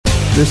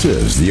This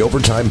is the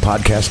Overtime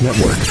Podcast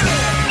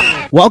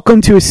Network. Welcome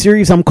to a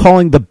series I'm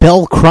calling the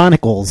Bell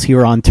Chronicles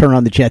here on Turn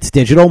on the Jets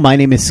Digital. My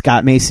name is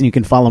Scott Mason. You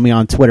can follow me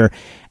on Twitter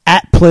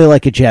at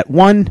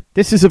PlayLikeAJet1.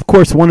 This is, of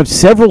course, one of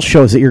several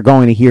shows that you're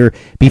going to hear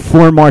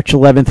before March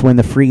 11th when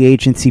the free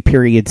agency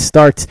period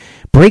starts,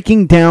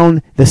 breaking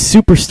down the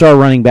superstar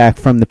running back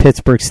from the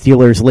Pittsburgh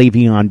Steelers,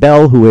 Le'Veon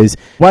Bell, who is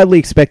widely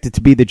expected to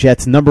be the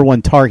Jets' number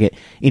one target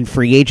in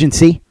free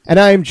agency. And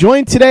I am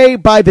joined today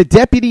by the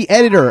deputy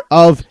editor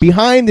of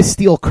Behind the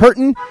Steel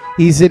Curtain.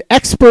 He's an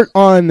expert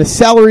on the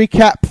salary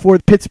cap for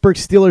the Pittsburgh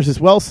Steelers as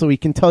well, so he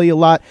can tell you a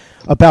lot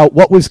about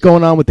what was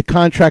going on with the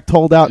contract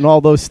holdout and all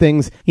those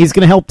things. He's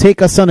going to help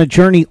take us on a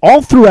journey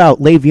all throughout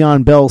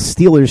Le'Veon Bell's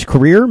Steelers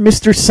career.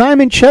 Mr.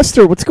 Simon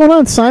Chester, what's going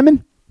on,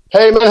 Simon?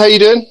 Hey, man, how you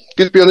doing?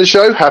 Good to be on the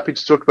show. Happy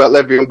to talk about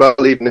Le'Veon Bell,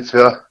 even if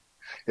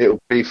it'll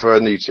be for a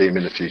new team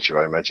in the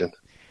future, I imagine.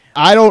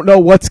 I don't know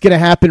what's going to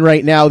happen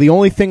right now. The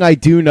only thing I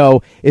do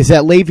know is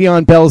that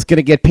Le'Veon Bell is going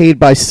to get paid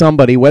by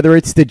somebody, whether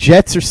it's the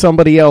Jets or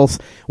somebody else.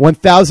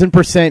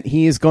 1,000%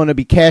 he is going to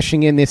be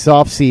cashing in this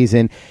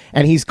offseason,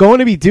 and he's going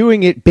to be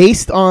doing it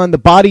based on the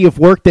body of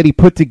work that he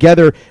put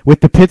together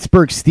with the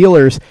Pittsburgh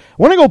Steelers. I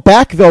want to go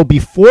back, though,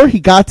 before he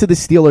got to the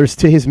Steelers,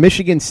 to his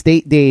Michigan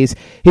State days.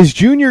 His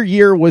junior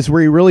year was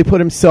where he really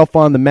put himself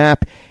on the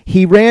map.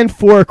 He ran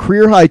for a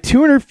career-high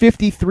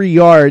 253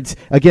 yards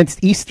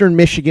against Eastern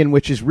Michigan,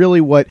 which is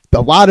really what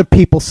a lot of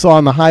people saw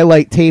in the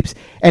highlight tapes,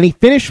 and he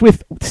finished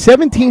with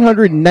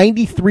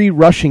 1,793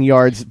 rushing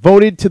yards,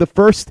 voted to the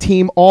first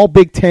team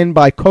All-Big Ten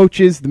by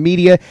coaches, the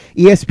media,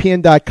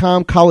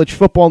 ESPN.com, College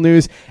Football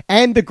News,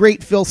 and the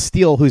great Phil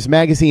Steele, whose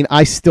magazine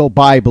I still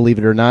buy, believe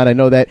it or not. I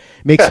know that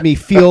makes me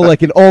feel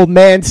like an old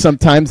man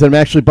sometimes that I'm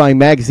actually buying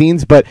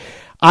magazines, but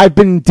I've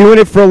been doing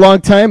it for a long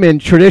time, and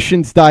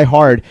traditions die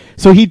hard.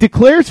 So he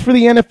declares for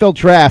the NFL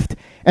draft,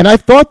 and I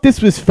thought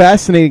this was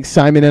fascinating,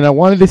 Simon, and I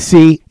wanted to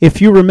see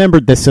if you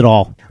remembered this at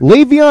all.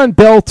 Le'Veon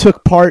Bell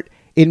took part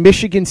in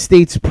Michigan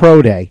State's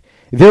Pro Day.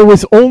 There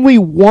was only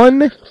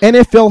one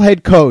NFL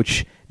head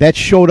coach that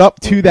showed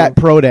up to that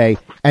Pro Day,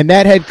 and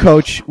that head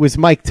coach was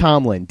Mike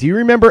Tomlin. Do you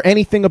remember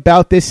anything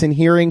about this and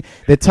hearing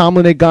that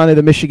Tomlin had gone to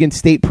the Michigan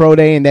State Pro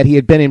Day and that he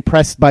had been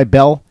impressed by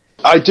Bell?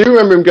 I do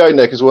remember him going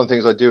there because one of the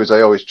things I do is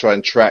I always try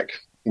and track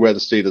where the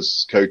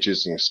Steelers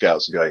coaches and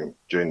scouts are going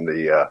during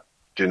the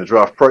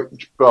draft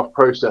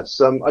process.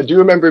 I do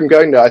remember him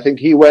going there. I think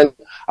he went.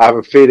 I have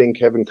a feeling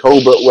Kevin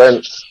Colbert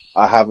went.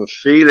 I have a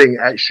feeling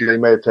actually they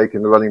may have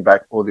taken the running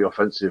back or the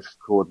offensive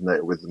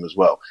coordinator with them as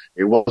well.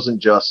 It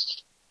wasn't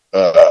just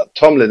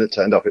Tomlin that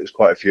turned up. It was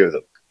quite a few of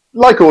them.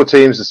 Like all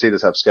teams, the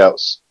Steelers have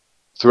scouts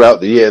throughout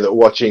the year that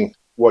are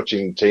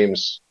watching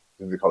teams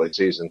through the college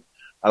season.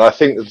 And I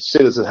think that the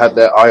Steelers had had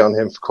their eye on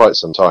him for quite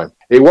some time.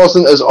 It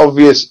wasn't as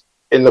obvious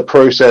in the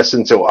process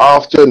until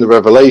after, and the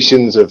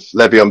revelations of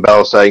Le'Veon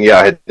Bell saying, yeah,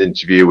 I had an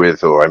interview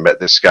with, or I met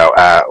this scout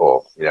at,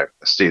 or, a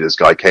Steelers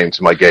guy came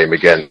to my game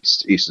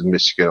against Eastern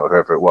Michigan, or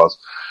whoever it was.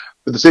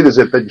 But the Steelers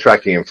have been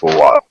tracking him for a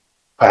while,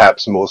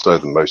 perhaps more so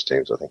than most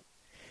teams, I think.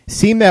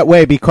 Seemed that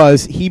way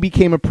because he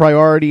became a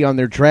priority on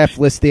their draft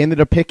list. They ended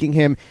up picking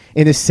him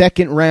in the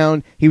second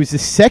round. He was the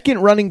second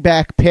running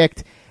back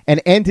picked, and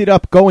ended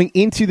up going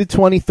into the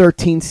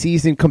 2013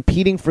 season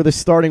competing for the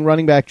starting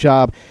running back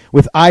job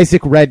with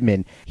Isaac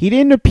Redman. He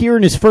didn't appear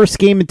in his first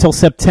game until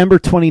September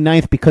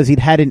 29th because he'd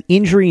had an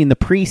injury in the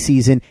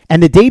preseason,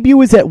 and the debut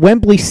was at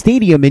Wembley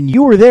Stadium, and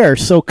you were there.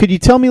 So could you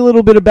tell me a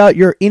little bit about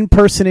your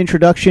in-person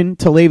introduction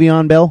to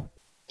Le'Veon Bell?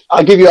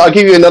 I'll give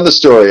you another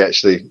story,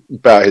 actually,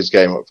 about his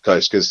game up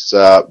close, because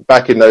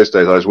back in those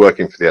days I was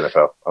working for the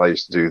NFL. I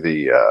used to do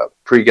the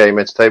pre-game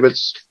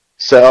entertainments,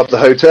 set up the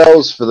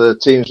hotels for the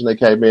teams when they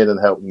came in and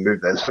help them move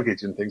their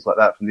luggage and things like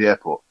that from the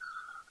airport.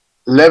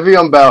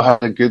 Le'Veon Bell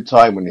had a good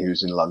time when he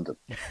was in London.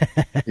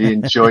 He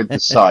enjoyed the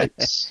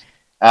sights.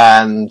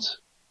 And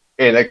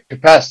in a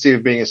capacity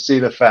of being a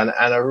Steelers fan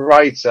and a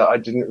writer, I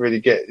didn't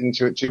really get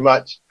into it too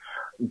much.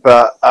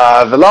 But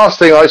the last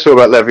thing I saw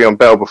about Le'Veon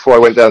Bell before I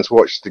went down to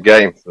watch the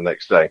game the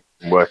next day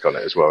and work on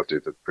it as well, do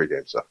the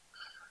pre-game stuff,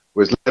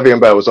 was Le'Veon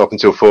Bell was up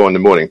until 4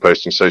 a.m.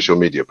 posting social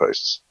media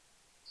posts,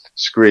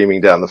 screaming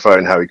down the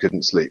phone how he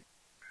couldn't sleep.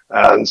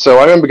 And so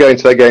I remember going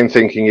to that game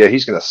thinking, yeah,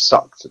 he's going to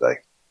suck today.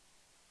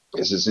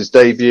 This is his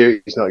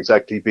debut. He's not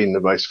exactly been the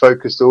most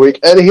focused all week.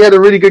 And he had a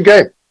really good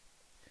game.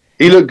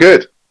 He looked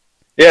good.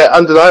 Yeah,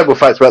 undeniable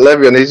fact about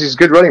Le'Veon is he's a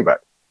good running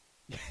back.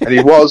 And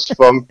he was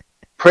from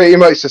pretty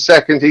much the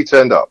second he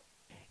turned up.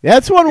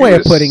 That's one way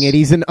of putting it.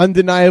 He's an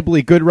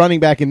undeniably good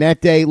running back. And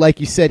that day, like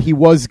you said, he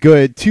was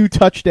good. 2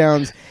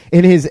 touchdowns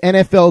in his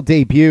NFL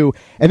debut.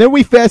 And then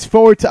we fast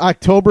forward to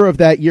October of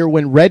that year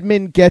when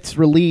Redmond gets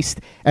released.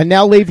 And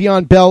now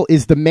Le'Veon Bell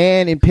is the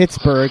man in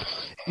Pittsburgh.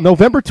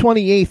 November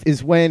 28th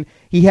is when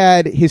he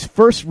had his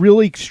first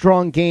really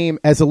strong game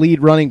as a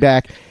lead running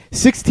back.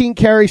 16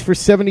 carries for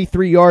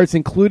 73 yards,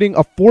 including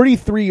a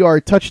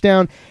 43-yard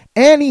touchdown.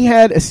 And he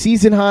had a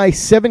season-high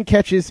 7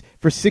 catches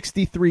for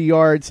 63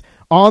 yards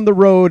on the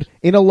road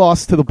in a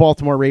loss to the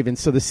Baltimore Ravens.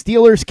 So the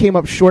Steelers came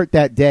up short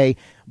that day.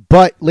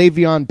 but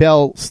Le'Veon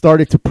Bell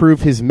started to prove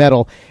his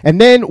mettle.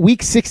 And then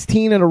week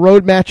 16 in a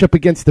road matchup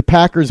against the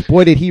Packers,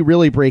 boy, did he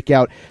really break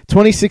out.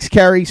 26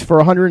 carries for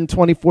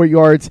 124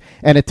 yards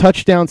and a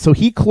touchdown. So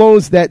he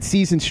closed that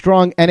season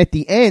strong. And at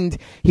the end,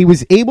 he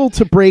was able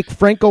to break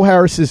Franco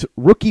Harris's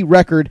rookie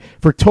record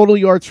for total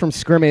yards from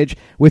scrimmage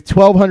with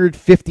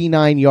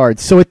 1,259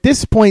 yards. So at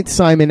this point,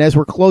 Simon, as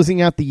we're closing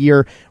out the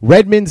year,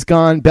 Redmond's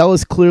gone. Bell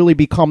has clearly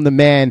become the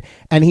man,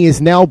 and he has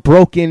now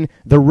broken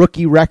the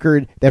rookie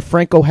record that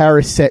Franco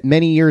Harris set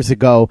many years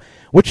ago.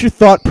 What's your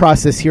thought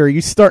process here? Are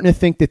you starting to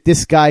think that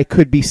this guy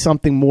could be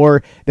something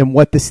more than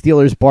what the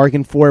Steelers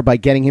bargained for by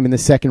getting him in the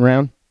second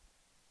round?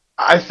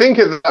 I think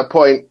at that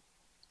point,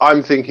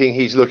 I'm thinking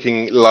he's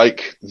looking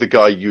like the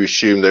guy you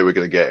assume they were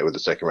going to get with the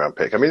second round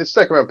pick. I mean, the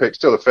second round pick is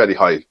still a fairly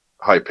high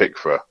pick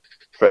for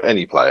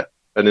any player.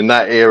 And in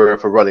that era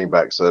for running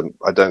backs,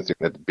 I don't think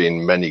there'd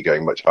been many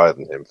going much higher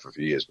than him for a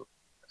few years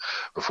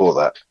before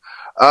that.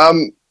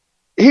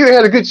 He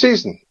had a good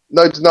season.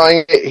 No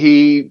denying it.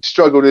 He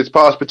struggled with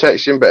pass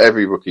protection, but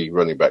every rookie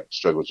running back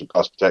struggles with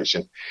pass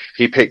protection.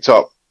 He picked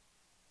up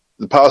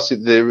the pass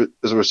as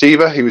a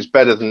receiver. He was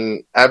better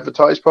than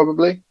advertised,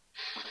 probably.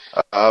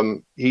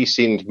 He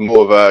seemed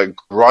more of a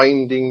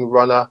grinding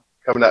runner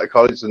coming out of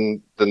college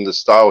than the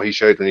style he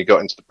showed when he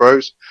got into the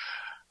pros.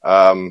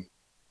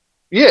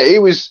 He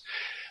was,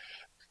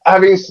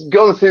 having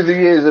gone through the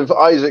years of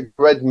Isaac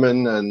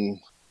Redman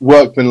and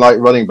workman-like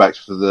running backs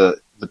for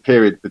the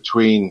period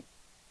between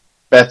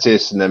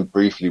Bettis and then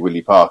briefly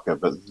Willie Parker,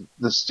 but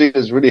the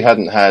Steelers really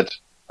hadn't had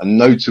a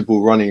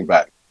notable running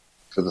back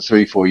for the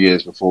 3-4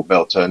 years before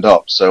Bell turned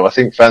up. So I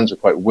think fans were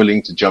quite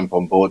willing to jump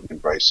on board and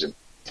embrace him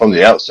from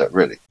the outset,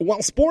 really.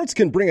 While sports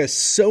can bring us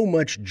so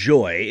much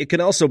joy, it can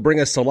also bring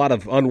us a lot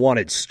of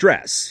unwanted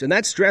stress, and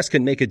that stress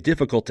can make it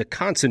difficult to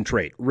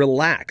concentrate,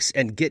 relax,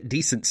 and get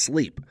decent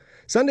sleep.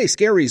 Sunday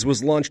Scaries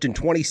was launched in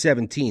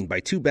 2017 by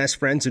two best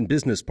friends and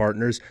business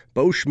partners,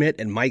 Bo Schmidt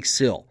and Mike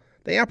Sill.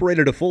 They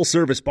operated a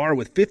full-service bar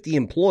with 50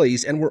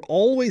 employees and were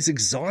always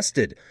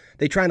exhausted.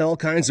 They tried all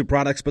kinds of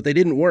products, but they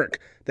didn't work.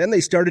 Then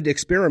they started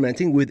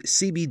experimenting with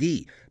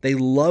CBD. They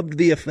loved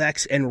the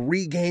effects and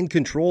regained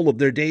control of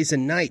their days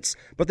and nights,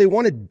 but they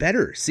wanted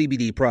better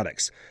CBD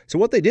products. So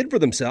what they did for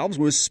themselves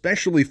was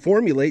specially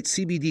formulate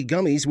CBD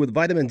gummies with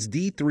vitamins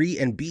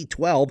D3 and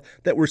B12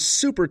 that were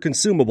super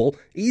consumable,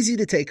 easy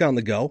to take on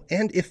the go,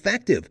 and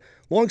effective.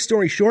 Long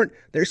story short,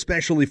 their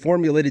specially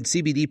formulated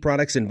CBD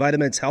products and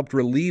vitamins helped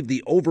relieve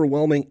the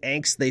overwhelming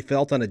angst they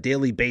felt on a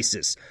daily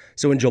basis.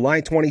 So in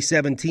July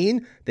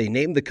 2017, they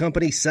named the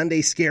company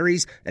Sunday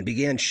Scaries and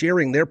began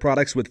sharing their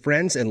products with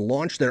friends and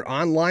launched their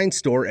online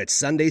store at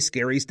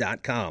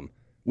sundayscaries.com.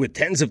 With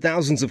tens of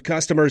thousands of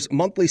customers,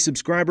 monthly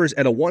subscribers,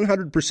 and a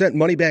 100%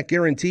 money-back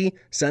guarantee,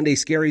 Sunday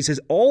Scaries has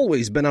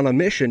always been on a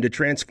mission to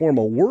transform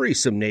a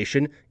worrisome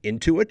nation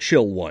into a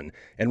chill one.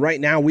 And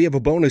right now, we have a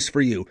bonus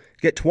for you.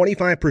 Get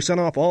 25%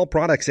 off all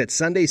products at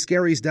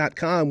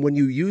sundayscaries.com when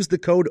you use the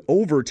code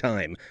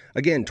OVERTIME.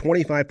 Again,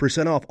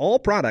 25% off all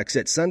products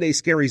at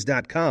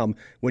sundayscaries.com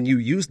when you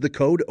use the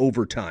code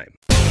OVERTIME.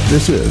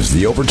 This is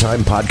the Overtime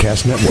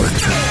Podcast Network.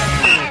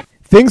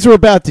 Things are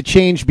about to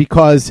change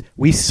because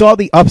we saw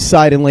the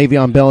upside in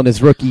Le'Veon Bell in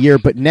his rookie year,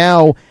 but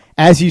now,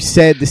 as you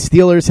said, the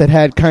Steelers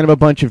had kind of a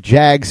bunch of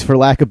jags, for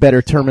lack of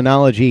better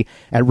terminology,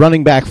 at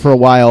running back for a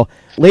while.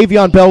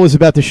 Le'Veon Bell was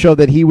about to show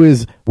that he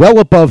was well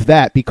above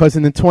that because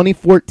in the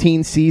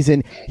 2014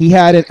 season, he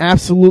had an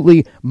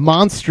absolutely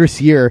monstrous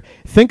year.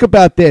 Think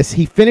about this.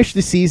 He finished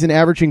the season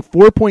averaging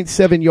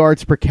 4.7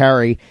 yards per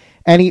carry,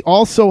 and he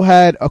also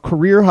had a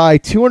career-high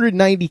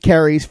 290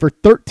 carries for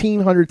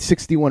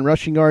 1,361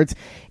 rushing yards,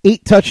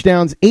 8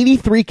 touchdowns,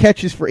 83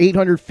 catches for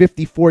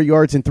 854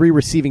 yards, and 3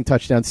 receiving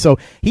touchdowns. So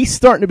he's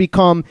starting to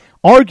become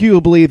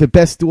arguably the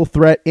best dual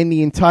threat in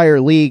the entire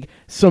league.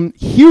 Some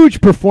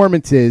huge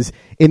performances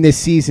in this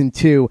season,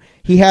 too.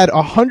 He had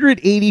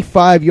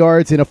 185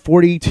 yards in a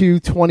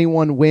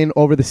 42-21 win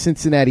over the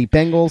Cincinnati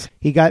Bengals.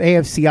 He got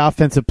AFC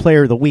Offensive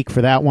Player of the Week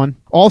for that one.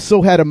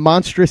 Also had a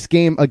monstrous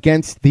game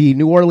against the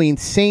New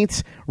Orleans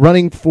Saints,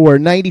 running for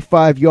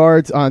 95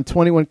 yards on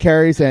 21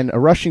 carries and a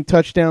rushing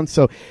touchdown.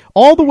 So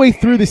all the way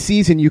through the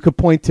season, you could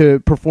point to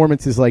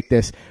performances like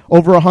this.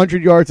 Over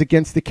 100 yards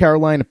against the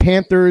Carolina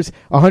Panthers,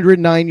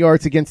 109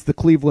 yards against the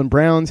Cleveland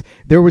Browns.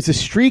 There was a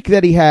streak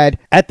that he had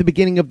at the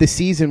beginning of the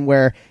season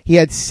where he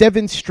had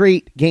 7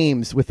 straight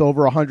games with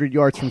over 100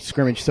 yards from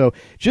scrimmage. So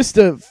just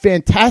a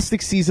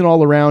fantastic season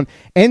all around.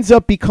 Ends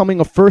up becoming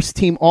a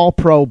first-team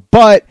All-Pro,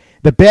 but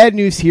the bad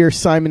news here,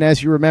 Simon,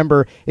 as you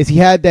remember, is he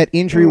had that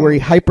injury where he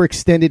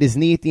hyperextended his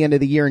knee at the end of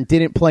the year and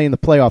didn't play in the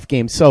playoff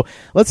game. So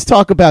let's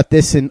talk about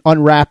this and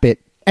unwrap it.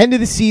 End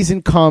of the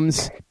season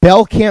comes.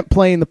 Bell can't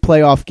play in the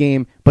playoff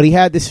game, but he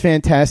had this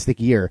fantastic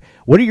year.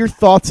 What are your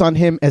thoughts on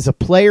him as a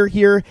player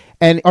here?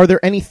 And are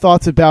there any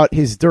thoughts about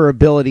his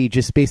durability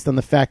just based on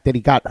the fact that he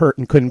got hurt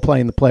and couldn't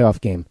play in the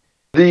playoff game?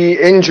 The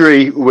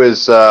injury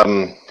was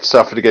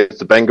suffered against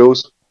the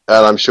Bengals,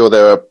 and I'm sure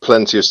there are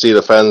plenty of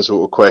Steelers fans who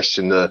will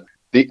question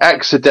the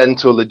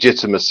accidental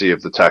legitimacy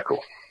of the tackle.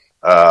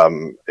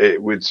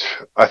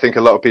 I think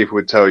a lot of people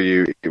would tell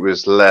you it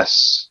was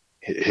less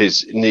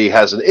his knee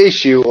has an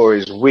issue or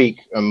is weak,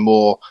 and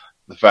more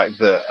the fact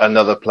that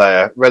another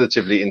player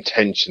relatively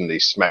intentionally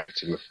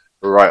smacked him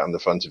right on the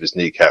front of his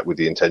kneecap with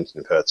the intention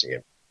of hurting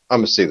him.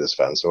 I'm a Steelers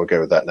fan, so I'll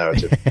go with that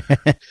narrative.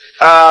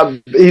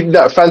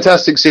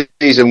 Fantastic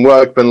season,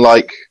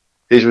 workmanlike.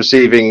 His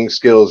receiving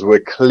skills were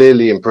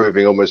clearly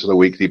improving almost on a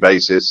weekly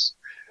basis.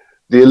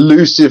 The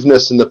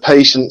elusiveness and the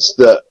patience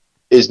that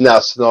is now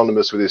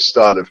synonymous with his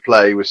style of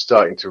play was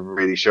starting to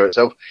really show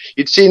itself.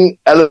 You'd seen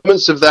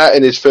elements of that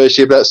in his first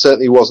year, but that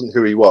certainly wasn't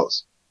who he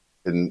was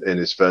in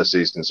his first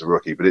season as a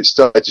rookie. But it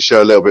started to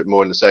show a little bit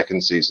more in the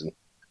second season.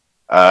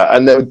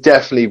 And there were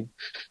definitely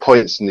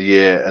points in the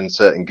year and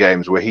certain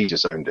games where he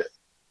just owned it.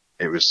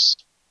 It was,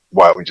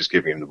 why aren't we just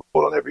giving him the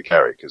ball on every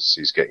carry? Because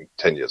he's getting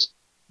 10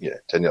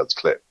 yards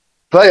clip.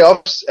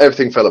 Playoffs,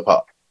 everything fell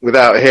apart.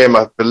 Without him,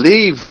 I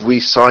believe we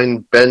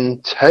signed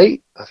Ben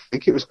Tate. I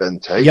think it was Ben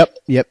Tate.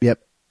 Yep.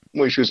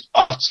 Which was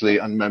utterly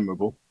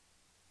unmemorable.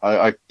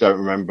 I don't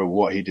remember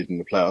what he did in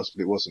the playoffs,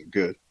 but it wasn't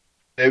good.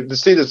 The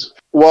Steelers,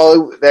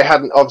 while they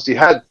hadn't obviously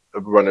had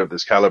a run of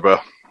this caliber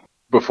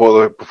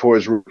before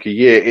his rookie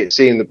year, it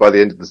seemed that by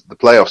the end of the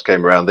playoffs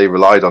came around, they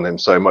relied on him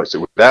so much that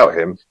without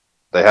him,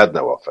 they had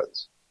no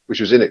offense, which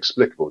was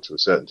inexplicable to a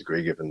certain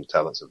degree given the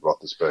talents of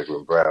Roethlisberger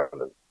and Brown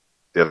and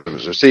the other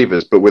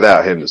receivers. But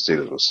without him, the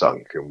Steelers were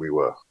sunk, and we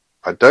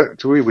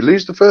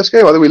lose the first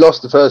game? I think we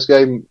lost the first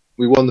game.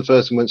 We won the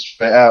first and went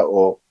straight out,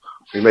 or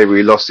maybe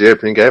we lost the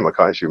opening game. I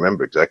can't actually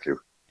remember exactly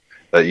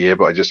that year,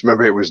 but I just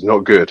remember it was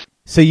not good.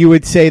 So you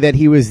would say that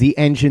he was the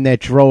engine that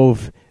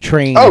drove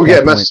train? Oh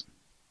yeah,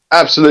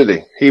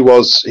 absolutely. He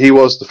was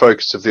the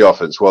focus of the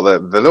offense. Well,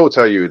 they'll all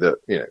tell you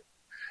that,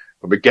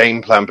 from a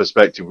game plan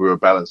perspective, we were a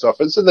balanced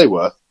offense, and they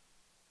were.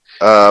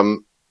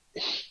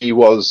 He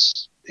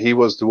was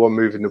the one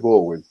moving the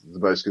ball with the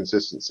most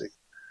consistency.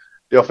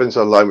 The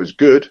offensive line was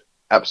good,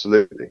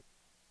 absolutely,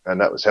 and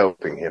that was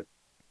helping him.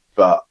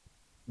 But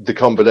the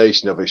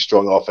combination of a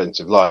strong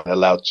offensive line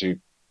allowed to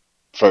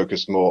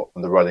focus more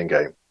on the running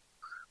game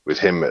with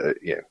him,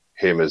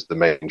 him as the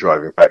main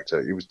driving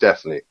factor. He was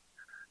definitely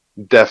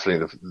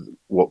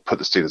what put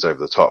the Steelers over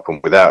the top.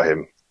 And without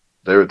him,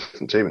 they're a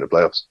different team in the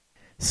playoffs.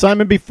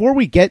 Simon, before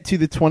we get to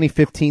the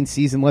 2015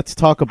 season, let's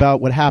talk about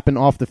what happened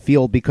off the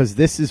field, because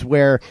this is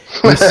where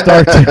we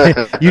start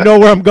to, you know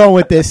where I'm going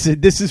with this.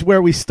 This is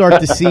where we start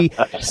to see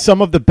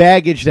some of the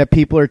baggage that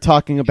people are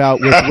talking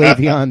about with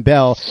Le'Veon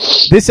Bell.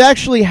 This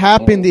actually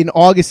happened in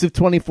August of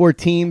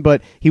 2014,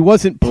 but he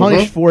wasn't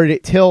punished for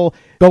it till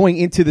going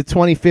into the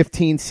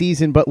 2015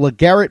 season. But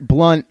LeGarrette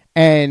Blount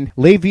and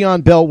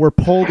Le'Veon Bell were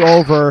pulled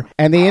over,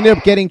 and they ended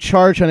up getting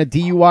charged on a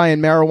DUI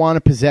and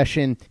marijuana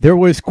possession. There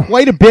was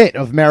quite a bit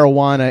of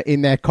marijuana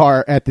in that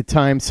car at the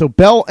time, so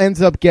Bell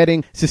ends up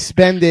getting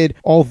suspended,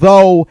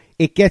 although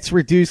it gets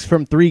reduced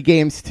from 3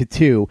 games to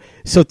 2.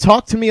 So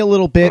talk to me a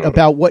little bit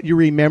about what you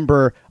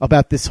remember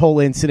about this whole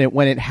incident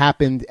when it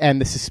happened and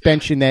the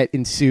suspension that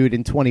ensued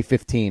in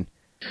 2015.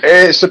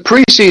 It's a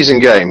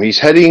preseason game. He's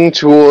going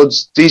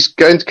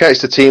to catch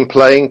the team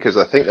playing, because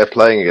I think they're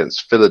playing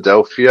against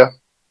Philadelphia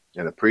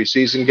in a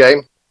preseason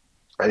game,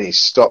 and he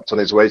stopped on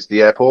his way to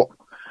the airport.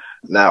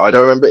 Now, I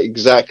don't remember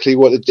exactly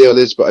what the deal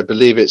is, but I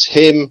believe it's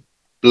him,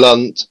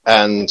 Blunt,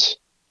 and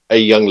a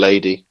young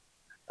lady.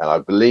 And I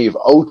believe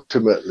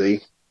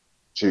ultimately,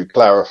 to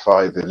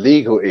clarify the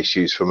legal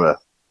issues from a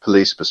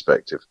police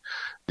perspective,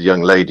 the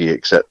young lady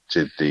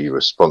accepted the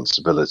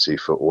responsibility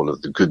for all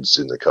of the goods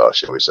in the car,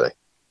 shall we say.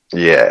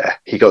 Yeah,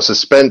 he got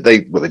suspended.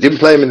 They didn't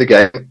play him in the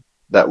game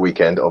that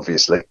weekend,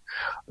 obviously.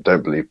 I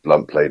don't believe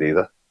Blunt played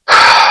either.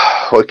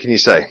 What can you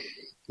say?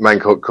 Man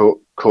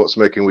caught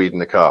smoking weed in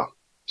the car.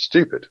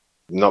 Stupid.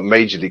 Not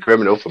majorly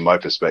criminal from my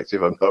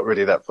perspective. I'm not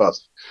really that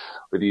fussed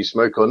whether you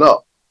smoke or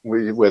not.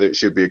 Whether it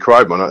should be a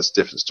crime or not, it's a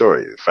different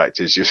story. The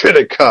fact is, you're in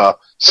a car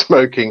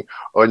smoking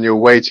on your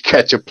way to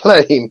catch a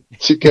plane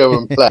to go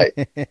and play.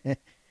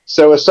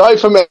 So aside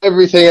from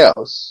everything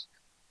else,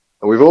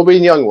 and we've all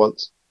been young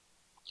once,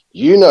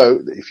 you know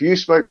that if you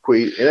smoke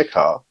weed in a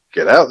car,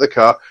 get out of the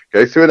car,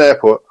 go through an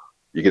airport,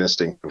 you're going to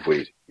stink of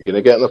weed. You're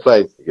going to get on the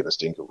plane, you're going to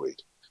stink of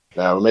weed.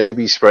 Now,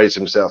 maybe he sprays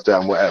himself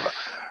down, whatever.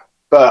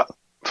 But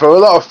from a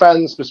lot of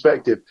fans'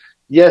 perspective,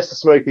 yes, the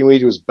smoking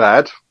weed was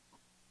bad,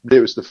 but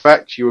it was the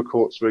fact you were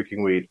caught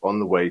smoking weed on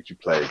the way to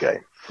play a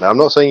game. Now, I'm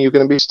not saying you're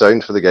going to be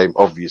stoned for the game.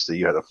 Obviously,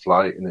 you had a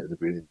flight and it would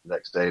be the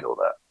next day and all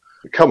that.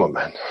 But come on,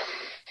 man.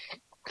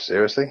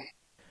 Seriously?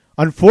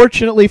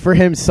 Unfortunately for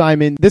him,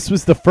 Simon, this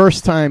was the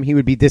first time he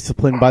would be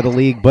disciplined by the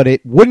league, but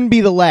it wouldn't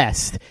be the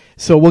last.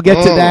 So we'll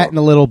get to that in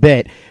a little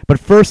bit. But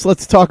first,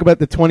 let's talk about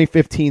the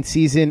 2015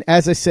 season.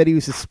 As I said, he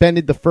was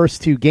suspended the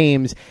first 2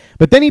 games,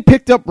 but then he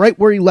picked up right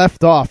where he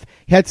left off.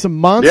 He had some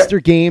monster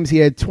games. He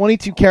had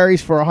 22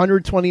 carries for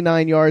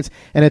 129 yards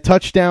and a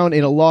touchdown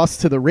in a loss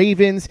to the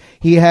Ravens.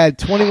 He had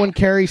 21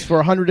 carries for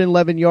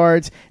 111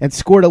 yards and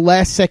scored a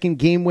last-second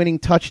game-winning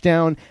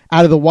touchdown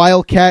out of the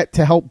Wildcat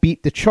to help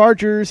beat the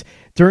Chargers.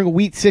 During a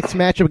Week 6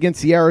 matchup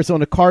against the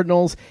Arizona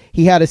Cardinals,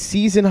 he had a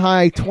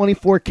season-high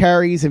 24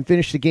 carries and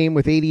finished the game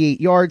with 88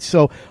 yards.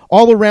 So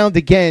all around,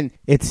 again,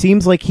 it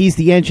seems like he's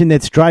the engine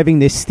that's driving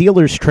this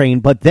Steelers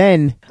train. But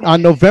then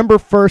on November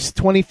 1st,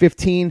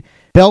 2015,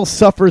 Bell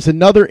suffers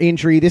another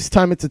injury. This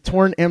time it's a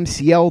torn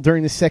MCL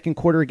during the second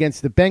quarter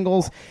against the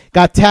Bengals.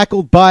 Got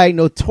tackled by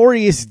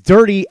notorious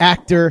dirty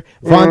actor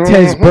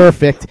Vontaze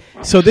Burfict.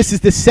 So this is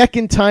the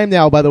second time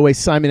now, by the way,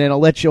 Simon, and I'll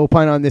let you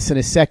opine on this in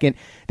a second,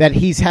 that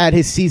he's had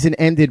his season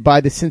ended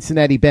by the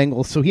Cincinnati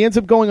Bengals. So he ends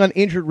up going on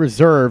injured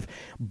reserve,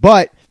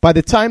 but by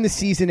the time the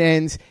season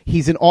ends,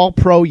 he's an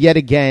all-pro yet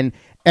again,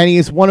 and he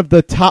is one of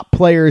the top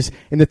players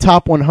in the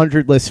top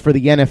 100 list for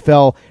the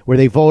NFL, where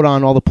they vote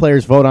on, all the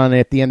players vote on it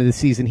at the end of the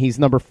season. He's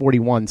number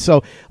 41.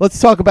 So let's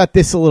talk about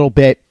this a little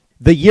bit.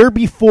 The year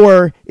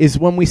before is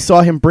when we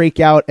saw him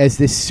break out as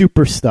this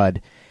super stud.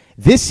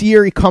 This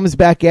year he comes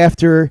back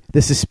after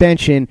the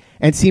suspension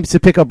and seems to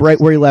pick up right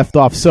where he left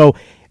off. So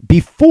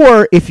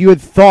before, if you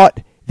had thought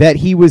that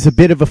he was a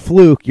bit of a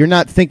fluke, you're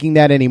not thinking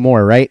that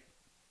anymore, right?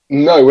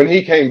 No, when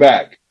he came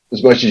back,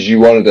 as much as you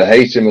wanted to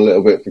hate him a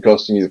little bit for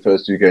costing you the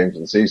first 2 games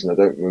of the season, I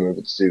don't remember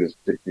the Steelers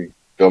particularly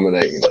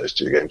dominating those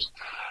 2 games.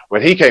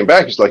 When he came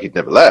back, it's like he'd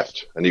never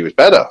left, and he was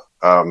better.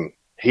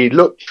 He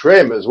looked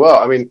trim as well.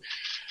 I mean,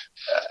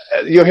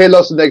 you'll hear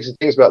lots of negative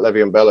things about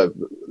Le'Veon Bell.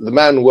 The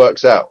man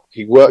works out.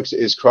 He works at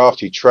his craft.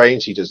 He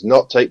trains. He does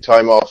not take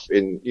time off.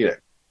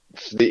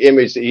 The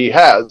image that he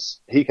has,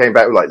 he came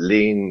back with like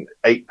lean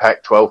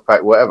 8-pack,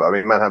 12-pack, whatever. I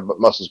mean, man had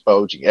muscles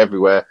bulging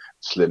everywhere,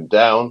 slimmed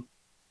down.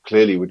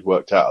 Clearly would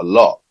worked out a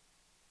lot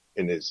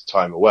in his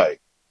time away.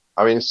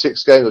 I mean,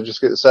 6 games, I'll just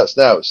get the stats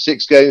now.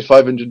 6 games,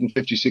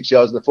 556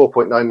 yards and a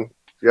 4.9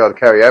 yard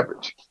carry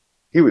average.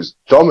 He was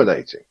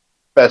dominating.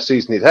 Best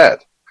season he'd had.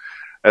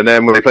 And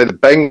then when they play the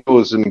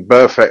Bengals and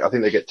Burfict, I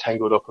think they get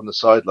tangled up on the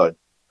sideline.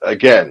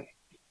 Again,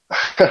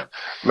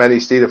 many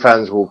Steeler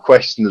fans will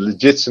question the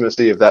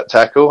legitimacy of that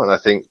tackle. And I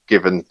think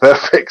given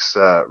Burfict's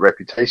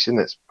reputation,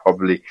 it's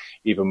probably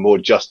even more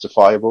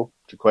justifiable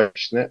to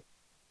question it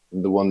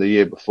than the one the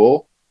year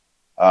before.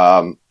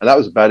 And that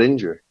was a bad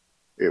injury.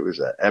 It was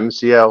an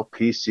MCL,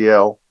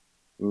 PCL.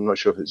 I'm not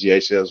sure if it's the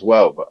ACL as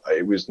well, but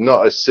it was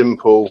not a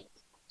simple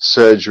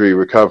surgery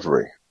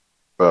recovery.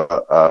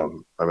 But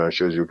I'm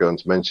sure as you were going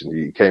to mention,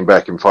 he came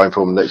back in fine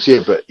form next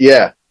year. But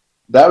yeah,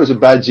 that was a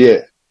bad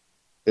year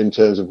in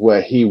terms of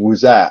where he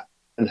was at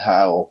and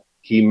how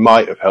he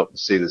might have helped the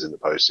Steelers in the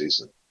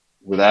postseason.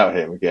 Without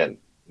him, again,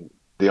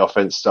 the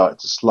offense started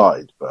to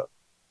slide, but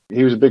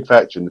he was a big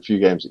factor in the few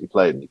games that he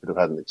played, and he could have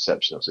had an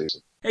exceptional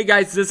season. Hey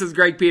guys, this is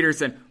Greg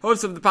Peterson,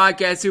 host of the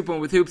podcast Hoopin'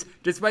 with Hoops.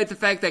 Despite the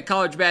fact that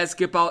college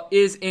basketball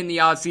is in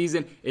the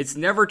off-season, it's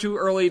never too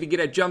early to get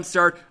a jump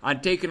start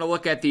on taking a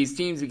look at these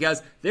teams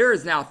because there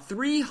is now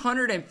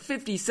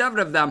 357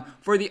 of them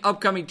for the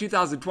upcoming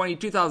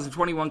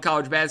 2020-2021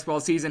 college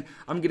basketball season.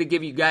 I'm going to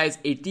give you guys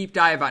a deep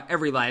dive on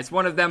every last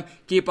one of them,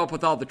 keep up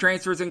with all the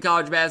transfers in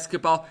college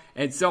basketball,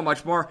 and so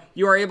much more.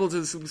 You are able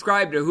to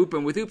subscribe to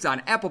Hoopin' with Hoops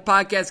on Apple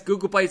Podcasts,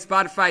 Google Play,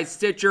 Spotify,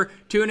 Stitcher,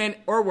 TuneIn,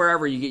 or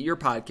wherever you get your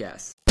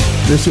podcasts.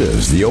 This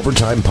is the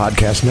Overtime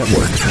Podcast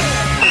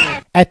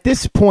Network. At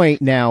this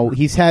point now,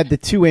 he's had the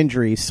 2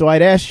 injuries, so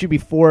I'd asked you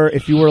before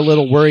if you were a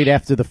little worried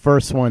after the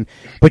first one,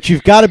 but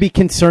you've got to be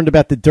concerned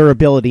about the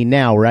durability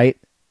now, right?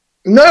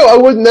 No, I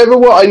would never.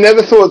 I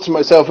never thought to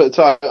myself at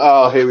the time,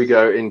 oh, here we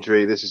go,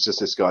 injury. This is just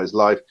this guy's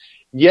life.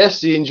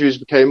 Yes, the injuries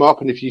became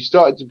up, and if you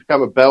started to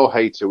become a Bell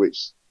hater,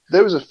 which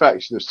there was a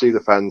faction of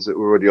Steeler fans that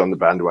were already on the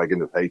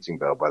bandwagon of hating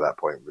Bell by that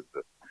point with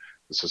the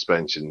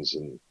suspensions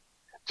and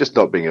just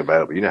not being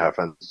available. You know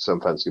how some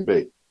fans can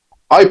be.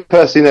 I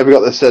personally never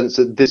got the sense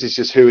that this is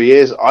just who he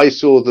is. I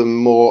saw them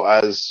more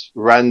as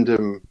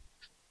random,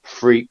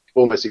 freak,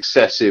 almost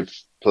excessive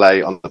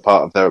play on the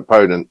part of their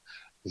opponent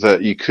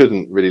that you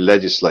couldn't really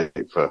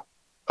legislate for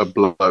a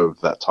blow of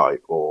that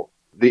type or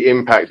the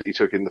impact that he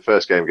took in the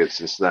first game against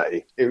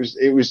Cincinnati.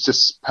 It was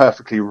just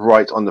perfectly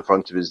right on the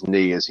front of his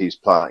knee as he's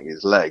planting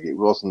his leg. It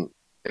wasn't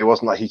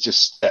like he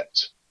just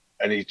stepped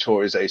and he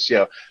tore his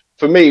ACL.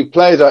 For me,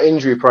 players are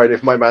injury prone.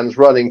 If my man's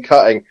running,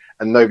 cutting,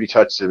 and nobody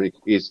touches him,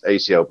 his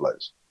ACL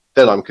blows.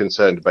 Then I'm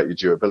concerned about your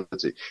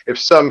durability. If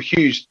some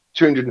huge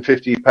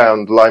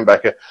 250-pound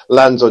linebacker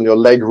lands on your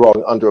leg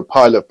wrong under a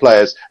pile of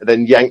players and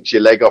then yanks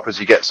your leg off as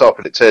he gets up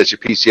and it tears your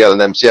PCL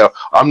and MCL,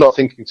 I'm not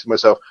thinking to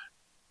myself,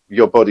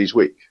 your body's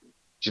weak.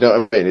 Do you know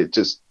what I mean?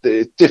 It's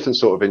a different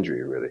sort of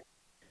injury, really.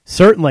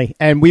 Certainly,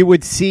 and we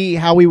would see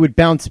how he would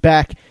bounce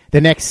back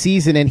the next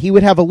season, and he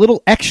would have a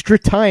little extra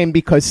time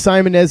because,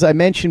 Simon, as I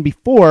mentioned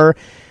before,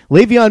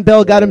 Le'Veon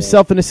Bell got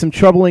himself into some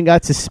trouble and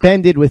got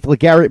suspended with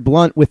LeGarrette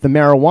Blount with the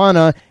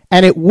marijuana,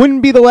 and it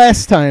wouldn't be the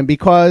last time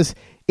because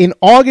In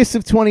August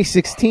of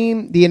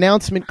 2016, the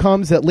announcement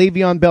comes that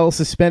Le'Veon Bell is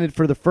suspended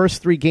for the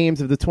first 3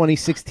 games of the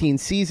 2016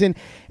 season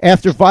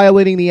after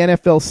violating the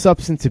NFL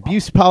substance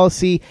abuse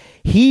policy.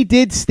 He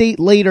did state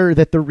later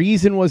that the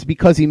reason was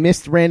because he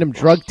missed random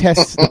drug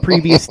tests the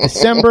previous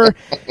December.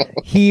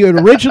 He had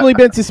originally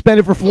been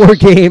suspended for 4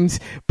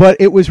 games, but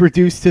it was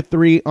reduced to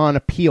 3 on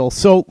appeal.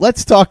 So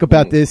let's talk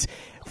about this.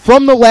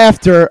 From the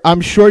laughter,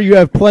 I'm sure you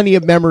have plenty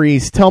of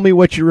memories. Tell me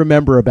what you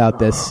remember about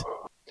this.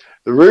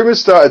 The rumors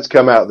started to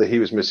come out that he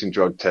was missing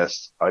drug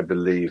tests, I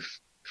believe,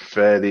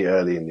 fairly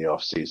early in the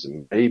off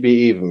season, maybe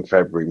even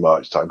February,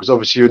 March time, because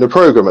obviously you're in a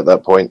program at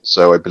that point.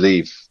 So I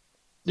believe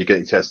you're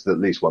getting tested at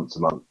least once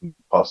a month,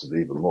 possibly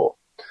even more.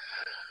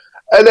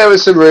 And there were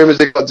some rumors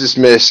that got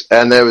dismissed,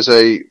 and there was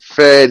a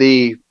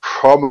fairly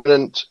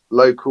prominent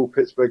local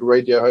Pittsburgh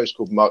radio host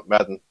called Mark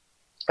Madden.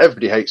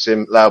 Everybody hates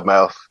him,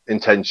 loudmouth,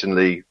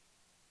 intentionally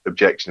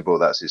objectionable.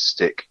 That's his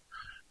stick.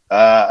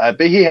 But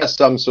he has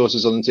some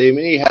sources on the team,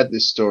 and he had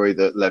this story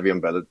that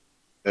Le'Veon Bell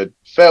had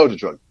failed a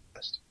drug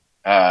test.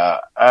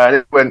 And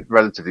it went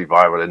relatively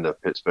viral in the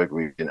Pittsburgh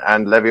region,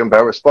 and Le'Veon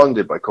Bell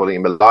responded by calling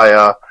him a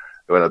liar.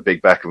 There went a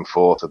big back and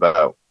forth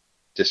about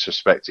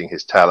disrespecting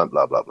his talent,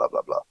 blah, blah, blah,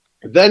 blah, blah.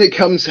 Then it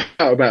comes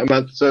out about a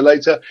month or so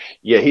later,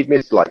 he'd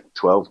missed like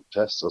 12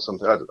 tests or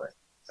something, I don't know.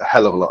 A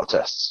hell of a lot of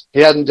tests.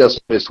 He hadn't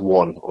just missed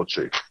 1 or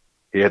 2.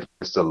 He had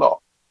missed a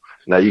lot.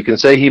 Now, you can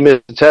say he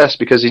missed a test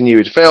because he knew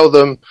he'd failed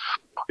them,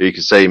 or you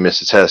can say he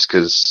missed a test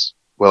because,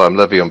 well, I'm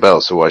Le'Veon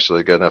Bell, so why should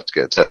I go and have to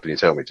get a test when you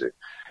tell me to?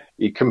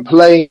 He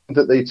complained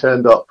that they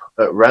turned up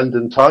at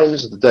random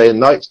times of the day and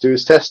night to do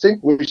his testing,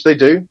 which they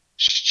do.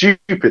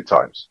 Stupid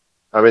times.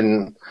 I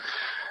mean,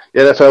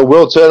 the NFL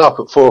will turn up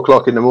at 4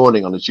 o'clock in the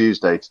morning on a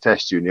Tuesday to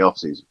test you in the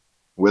off-season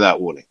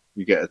without warning.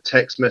 You get a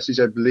text message,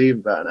 I believe,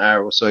 about an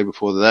hour or so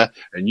before they're there,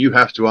 and you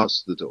have to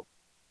answer the door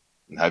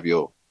and have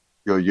your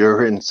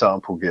urine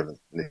sample given.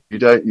 And if you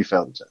don't, you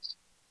fail the test.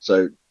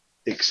 So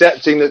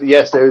accepting that,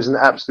 yes, there is an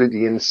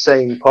absolutely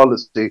insane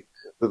policy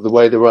that the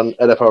way the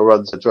NFL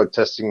runs a drug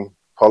testing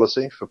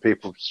policy for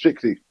people,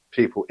 strictly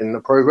people in the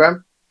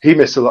program, he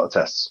missed a lot of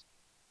tests.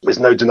 There's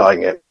no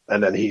denying it.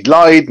 And then he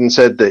lied and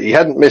said that he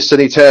hadn't missed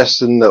any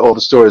tests and that all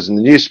the stories in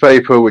the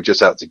newspaper were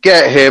just out to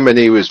get him and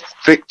he was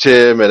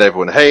victim and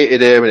everyone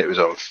hated him and it was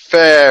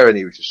unfair and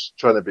he was just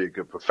trying to be a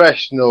good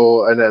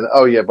professional. And then,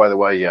 by the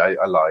way,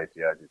 I lied.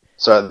 Yeah, I did.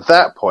 So at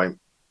that point,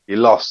 he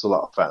lost a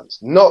lot of fans.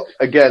 Not,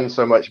 again,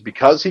 so much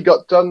because he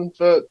got done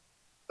for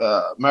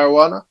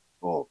marijuana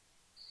or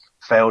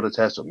failed a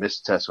test or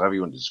missed a test, however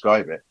you want to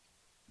describe it.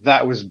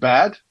 That was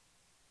bad.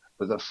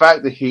 But the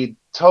fact that he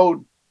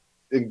told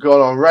and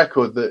got on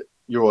record that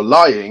you're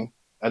lying,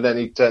 and then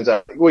he turns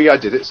out, well, yeah, I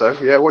did it, so,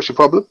 yeah, what's your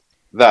problem?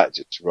 That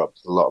just rubbed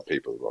a lot of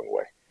people the wrong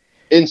way,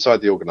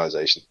 inside the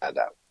organization and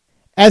out.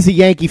 As a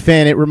Yankee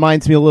fan, it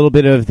reminds me a little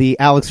bit of the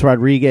Alex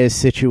Rodriguez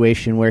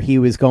situation where he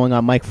was going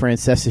on Mike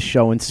Francesa's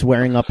show and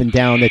swearing up and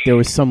down that there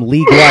was some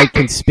league-wide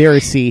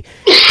conspiracy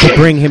to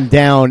bring him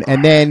down,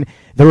 and then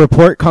the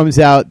report comes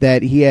out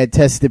that he had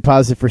tested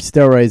positive for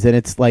steroids, and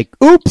it's like,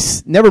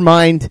 oops, never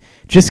mind,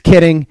 just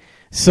kidding.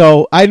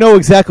 So I know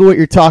exactly what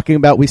you're talking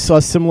about. We saw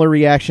a similar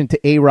reaction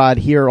to A-Rod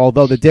here,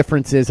 although the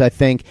difference is I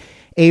think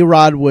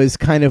A-Rod was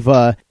kind of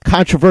a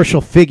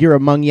controversial figure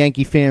among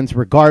Yankee fans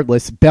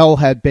regardless. Bell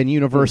had been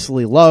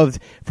universally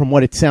loved from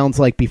what it sounds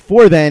like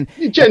before then.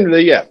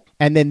 Generally, yeah.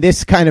 And then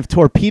this kind of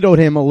torpedoed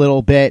him a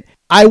little bit.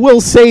 I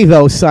will say,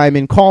 though,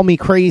 Simon, call me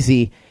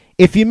crazy,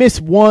 if you miss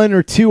 1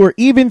 or 2 or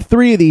even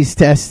 3 of these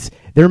tests,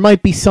 there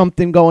might be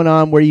something going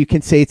on where you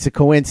can say it's a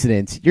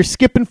coincidence. You're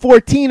skipping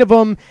 14 of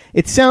them.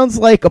 It sounds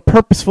like a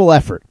purposeful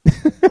effort.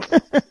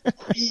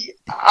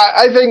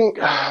 I think,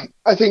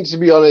 to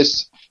be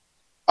honest,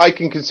 I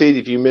can concede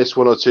if you miss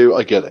 1 or 2,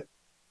 I get it.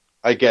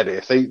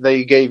 If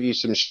they gave you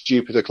some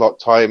stupid o'clock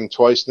time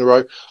twice in a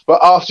row,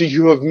 but after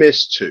you have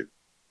missed 2,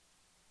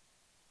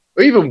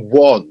 or even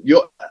 1,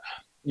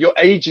 your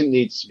agent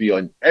needs to be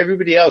on you.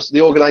 Everybody else,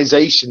 the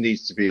organization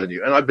needs to be on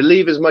you. And I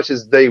believe as much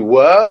as they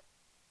were,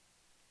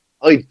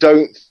 I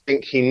don't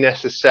think he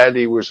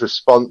necessarily was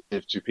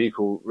responsive to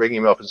people ringing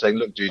him up and saying,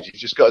 look, dude, you've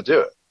just got to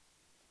do it.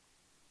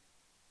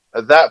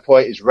 At that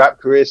point, his rap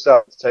career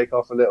started to take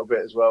off a little bit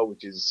as well,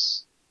 which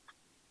is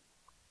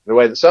the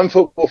way that some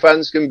football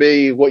fans can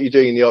be. What you're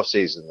doing in the off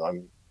season,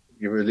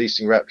 you're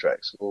releasing rap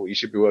tracks, or you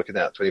should be working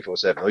out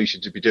 24/7. All you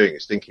should be doing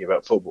is thinking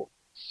about football.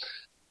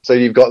 So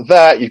you've got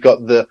that. You've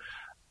got the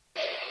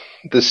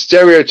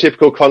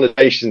stereotypical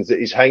connotations that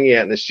he's hanging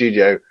out in the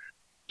studio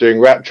doing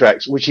rap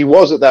tracks, which he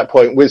was at that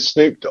point with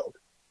Snoop Dogg,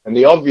 and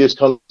the obvious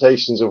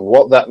connotations of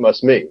what that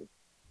must mean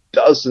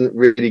doesn't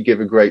really give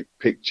a great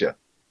picture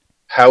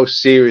how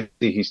seriously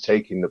he's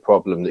taking the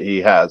problem that he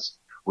has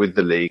with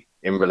the league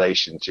in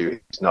relation to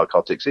his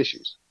narcotics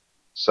issues.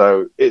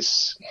 So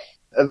it's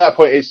at that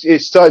point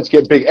it's starting to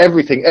get big.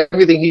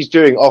 Everything he's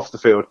doing off the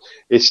field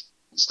is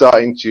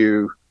starting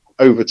to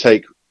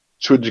overtake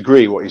to a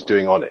degree what he's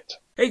doing on it.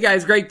 Hey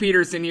guys, Greg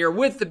Peterson here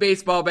with the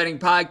Baseball Betting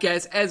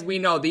Podcast. As we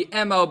know, the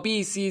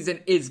MLB season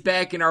is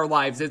back in our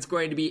lives. It's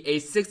going to be a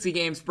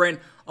 60-game sprint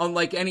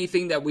unlike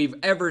anything that we've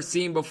ever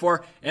seen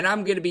before. And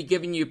I'm going to be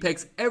giving you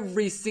picks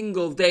every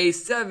single day,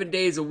 7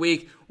 days a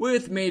week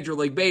with Major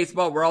League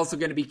Baseball. We're also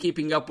going to be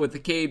keeping up with the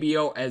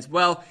KBO as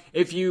well.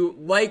 If you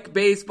like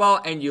baseball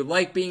and you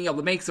like being able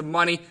to make some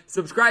money,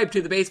 subscribe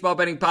to the Baseball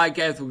Betting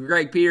Podcast with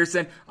Greg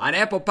Peterson on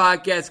Apple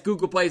Podcasts,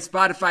 Google Play,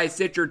 Spotify,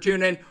 Stitcher,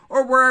 TuneIn,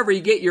 or wherever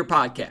you get your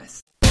podcasts.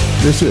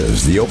 This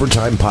is the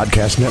Overtime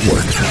Podcast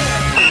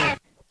Network.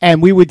 And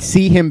we would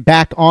see him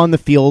back on the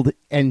field,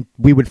 and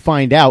we would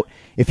find out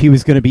if he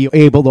was going to be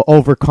able to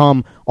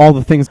overcome all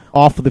the things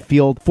off of the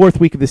field. 4th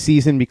week of the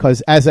season,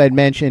 because as I had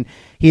mentioned,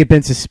 he had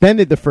been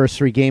suspended the first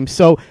 3 games.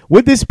 So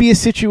would this be a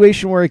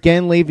situation where,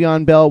 again,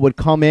 Le'Veon Bell would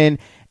come in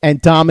and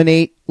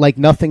dominate like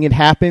nothing had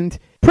happened?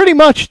 Pretty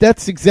much,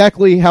 that's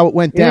exactly how it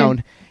went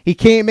down. He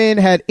came in,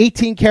 had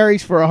 18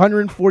 carries for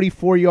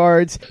 144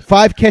 yards,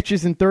 5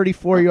 catches and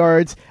 34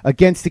 yards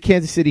against the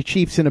Kansas City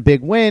Chiefs in a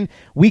big win.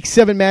 Week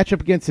 7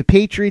 matchup against the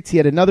Patriots, he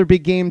had another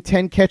big game,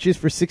 10 catches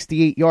for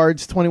 68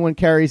 yards, 21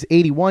 carries,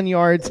 81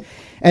 yards.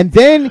 And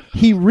then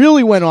he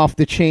really went off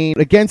the chain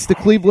against the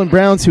Cleveland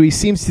Browns, who he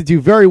seems to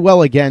do very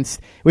well against,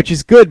 which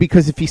is good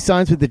because if he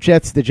signs with the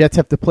Jets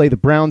have to play the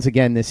Browns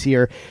again this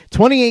year.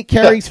 28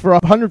 carries for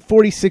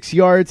 146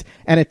 yards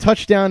and a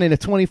touchdown in a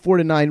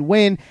 24-9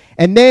 win.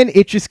 And then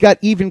it just got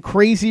even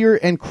crazier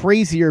and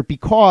crazier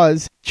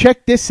because,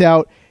 check this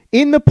out,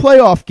 in the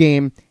playoff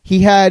game,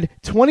 he had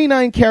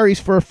 29 carries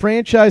for a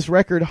franchise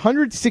record,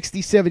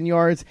 167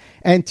 yards,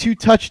 and 2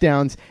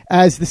 touchdowns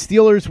as the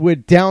Steelers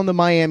would down the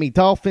Miami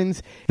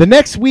Dolphins. The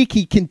next week,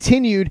 he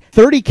continued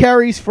 30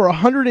 carries for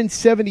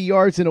 170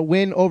 yards in a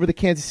win over the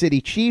Kansas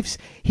City Chiefs.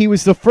 He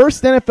was the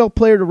first NFL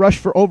player to rush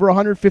for over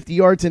 150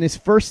 yards in his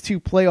first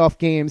 2 playoff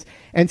games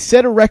and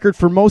set a record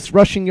for most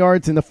rushing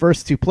yards in the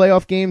first 2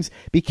 playoff games,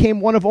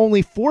 became one of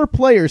only 4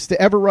 players to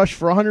ever rush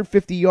for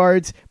 150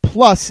 yards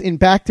plus in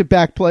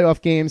back-to-back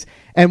playoff games,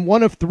 and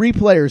one of 3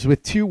 players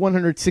with 2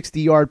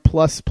 160-yard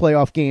plus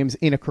playoff games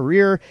in a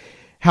career.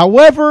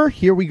 However,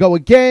 here we go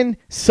again,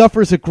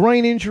 suffers a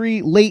groin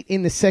injury late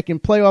in the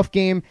second playoff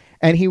game,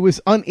 and he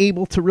was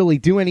unable to really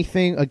do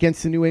anything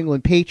against the New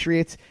England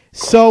Patriots.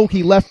 So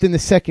he left in the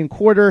second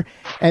quarter,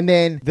 and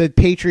then the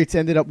Patriots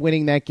ended up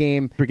winning that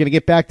game. We're going to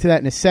get back to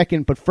that in a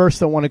second, but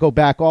first I want to go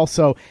back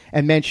also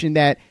and mention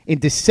that in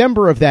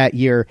December of that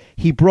year,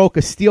 he broke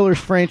a Steelers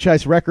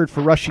franchise record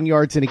for rushing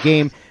yards in a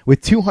game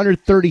with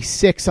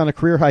 236 on a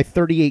career-high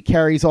 38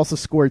 carries, also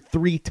scored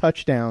 3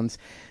 touchdowns.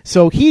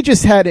 So he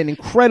just had an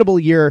incredible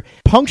year,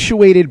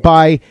 punctuated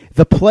by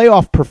the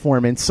playoff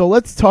performance. So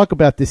let's talk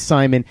about this,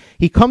 Simon.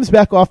 He comes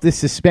back off this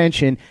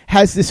suspension,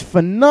 has this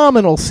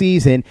phenomenal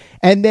season,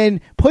 and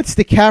then puts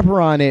the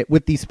capper on it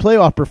with these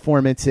playoff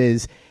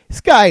performances.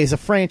 This guy is a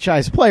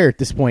franchise player at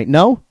this point,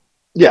 no?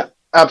 Yeah,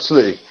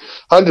 absolutely.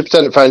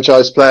 100% a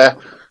franchise player.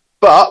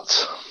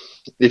 But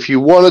if you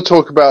want to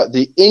talk about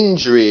the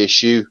injury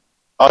issue,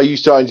 are you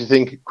starting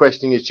to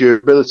questioning his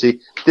durability?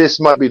 This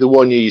might be the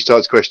one year you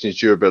start to question his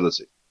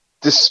durability.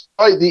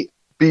 Despite the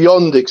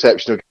beyond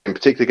exceptional game,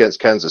 particularly against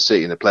Kansas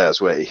City in the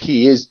playoffs, where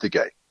he is the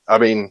game. I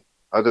mean,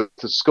 the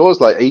scores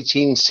like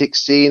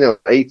 18-16 or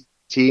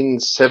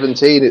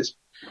 18-17. It's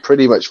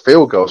pretty much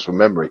field goals from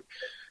memory.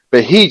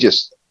 But he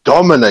just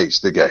dominates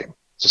the game.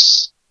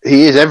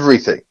 He is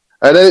everything.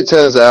 And then it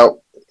turns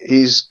out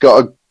he's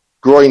got a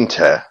groin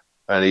tear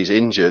and he's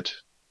injured.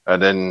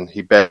 And then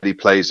he barely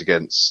plays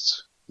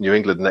against New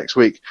England next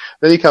week.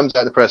 Then he comes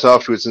out in the press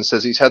afterwards and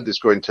says he's had this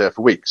groin tear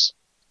for weeks.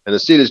 And the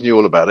Steelers knew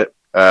all about it.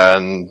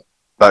 And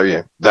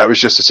that was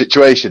just a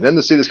situation. Then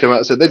the Steelers came out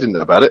and said they didn't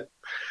know about it.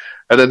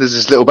 And then there's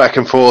this little back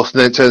and forth. And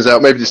then it turns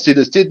out maybe the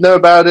Steelers did know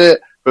about it,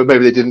 but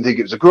maybe they didn't think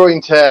it was a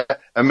groin tear.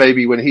 And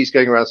maybe when he's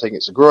going around saying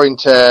it's a groin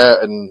tear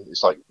and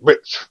it's like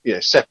ripped,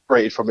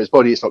 separated from his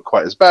body, it's not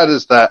quite as bad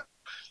as that.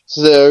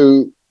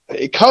 So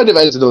it kind of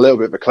ended in a little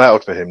bit of a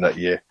cloud for him that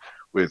year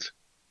with,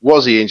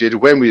 was he injured?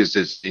 When was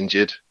he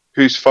injured?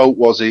 Whose fault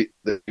was it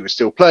that he was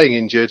still playing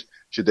injured?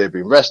 Should they have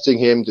been resting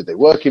him? Did they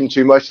work him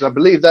too much? And I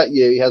believe that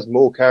year he has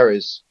more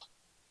carries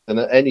than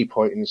at any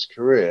point in his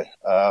career.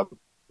 I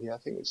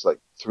think it's like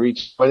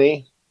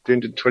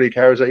 320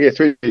 carries that year.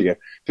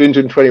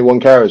 321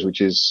 carries,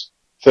 which is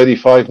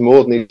 35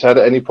 more than he's had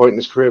at any point in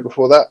his career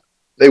before that.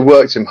 They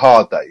worked him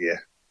hard that year.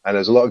 And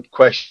there's a lot of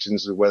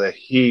questions of whether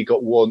he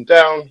got worn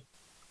down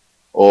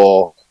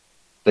or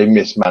they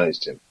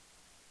mismanaged him.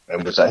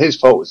 And was that his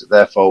fault? Was it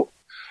their fault?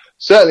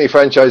 Certainly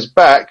franchise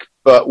back,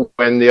 but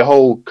when the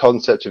whole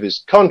concept of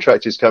his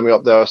contract is coming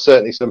up, there are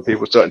certainly some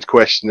people starting to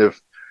question of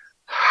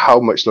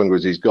how much longer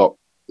has he got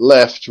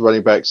left.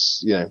 Running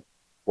backs,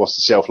 what's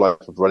the shelf life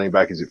of running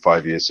back? Is it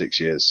 5 years, 6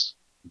 years?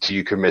 Do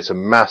you commit a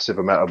massive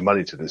amount of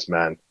money to this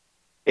man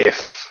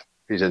if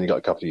he's only got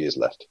a couple of years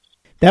left?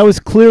 That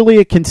was clearly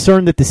a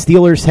concern that the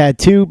Steelers had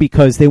too,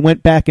 because they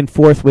went back and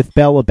forth with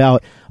Bell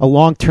about a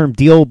long-term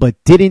deal,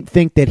 but didn't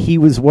think that he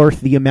was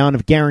worth the amount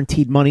of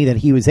guaranteed money that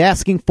he was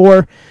asking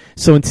for.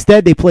 So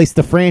instead, they placed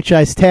the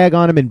franchise tag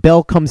on him, and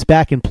Bell comes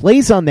back and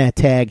plays on that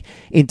tag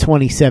in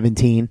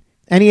 2017.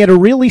 And he had a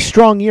really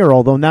strong year,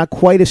 although not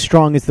quite as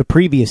strong as the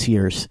previous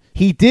years.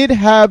 He did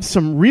have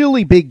some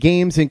really big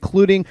games,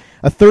 including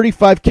a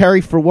 35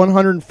 carry for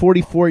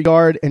 144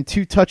 yard and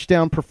 2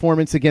 touchdown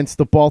performance against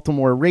the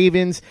Baltimore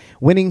Ravens,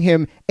 winning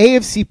him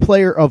AFC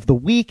Player of the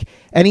Week.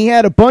 And he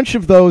had a bunch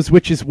of those,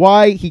 which is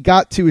why he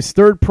got to his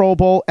 3rd Pro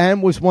Bowl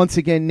and was once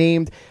again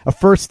named a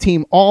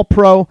first-team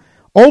All-Pro.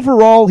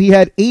 Overall, he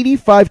had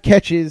 85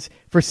 catches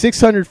for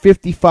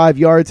 655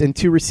 yards and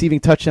 2 receiving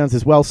touchdowns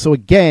as well. So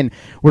again,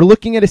 we're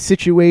looking at a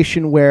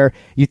situation where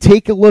you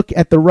take a look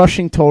at the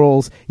rushing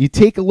totals, you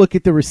take a look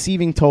at the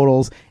receiving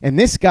totals, and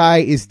this guy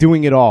is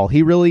doing it all.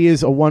 He really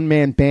is a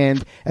one-man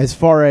band as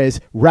far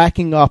as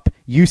racking up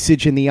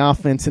usage in the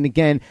offense. And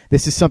again,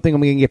 this is something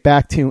I'm going to get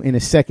back to in a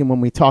second when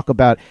we talk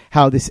about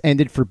how this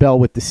ended for Bell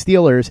with the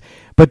Steelers.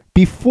 But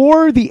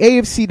before the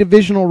AFC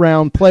Divisional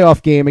Round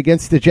playoff game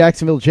against the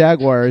Jacksonville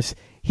Jaguars,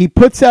 he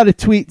puts out a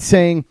tweet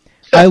saying,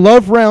 "I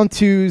love round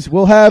 2s.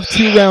 We'll have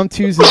 2 round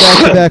 2s in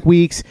back-to-back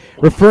weeks,"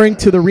 referring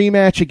to the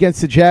rematch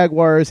against the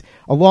Jaguars,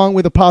 along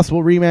with a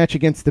possible rematch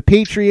against the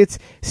Patriots.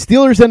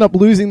 Steelers end up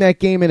losing that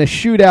game in a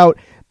shootout,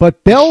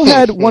 but Bell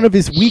had one of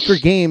his weaker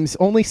games,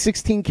 only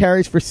 16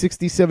 carries for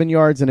 67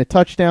 yards and a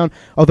touchdown,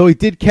 although he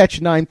did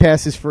catch 9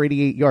 passes for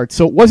 88 yards.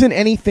 So it wasn't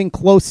anything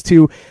close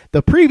to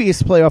the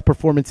previous playoff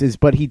performances,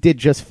 but he did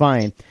just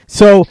fine.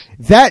 So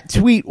that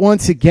tweet,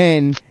 once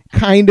again,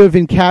 kind of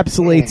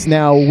encapsulates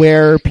now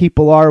where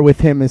people are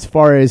with him as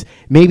far as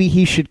maybe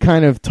he should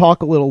kind of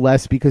talk a little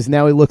less because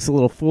now he looks a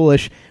little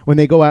foolish when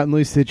they go out and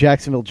lose to the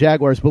Jacksonville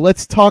Jaguars. But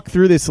let's talk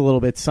through this a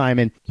little bit,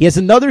 Simon. He has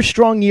another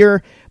strong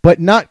year, but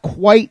not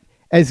quite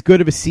as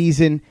good of a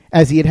season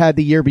as he had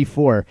the year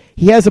before.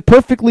 He has a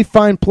perfectly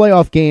fine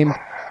playoff game,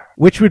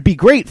 which would be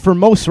great for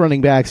most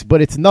running backs,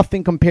 but it's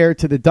nothing compared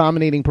to the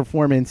dominating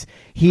performance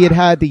he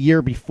had the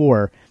year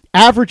before.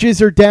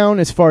 Averages are down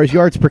as far as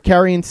yards per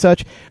carry and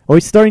such. Are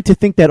we starting to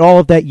think that all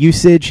of that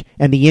usage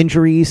and the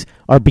injuries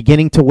are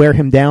beginning to wear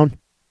him down?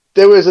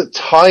 There was at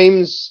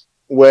times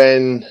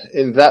when,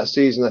 in that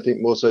season, I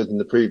think more so than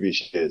the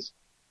previous years,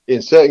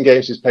 in certain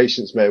games his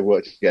patience may have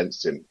worked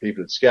against him.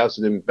 People had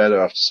scouted him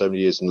better after so many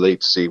years in the league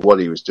to see what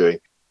he was doing.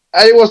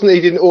 And it wasn't that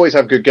he didn't always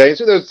have good games,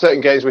 but there were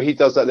certain games where he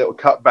does that little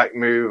cutback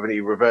move and he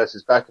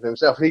reverses back on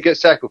himself and he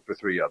gets tackled for a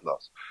 3-yard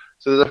loss.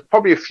 So there's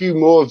probably a few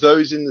more of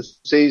those in the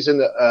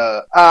season.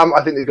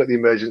 I think they've got the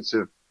emergence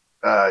of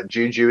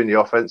Juju in the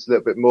offense a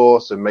little bit more.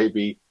 So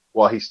maybe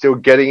while he's still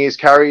getting his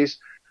carries,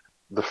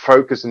 the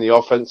focus in the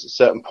offense at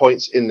certain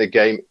points in the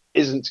game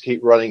isn't to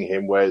keep running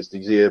him, whereas the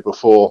year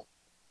before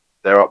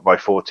they're up by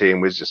 14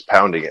 was just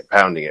pounding it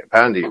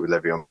with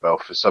Le'Veon Bell.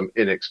 For some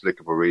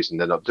inexplicable reason,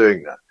 they're not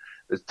doing that.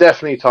 There's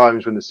definitely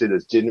times when the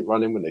Steelers didn't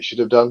run him when they should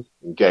have done,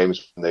 in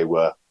games when they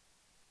were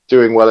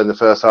doing well in the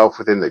first half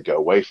with him, they'd go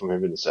away from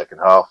him in the second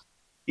half.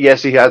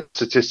 Yes, he had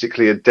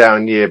statistically a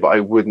down year, but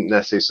I wouldn't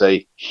necessarily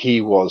say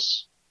he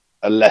was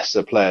a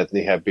lesser player than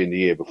he had been the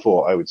year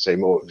before. I would say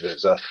more of it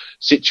was a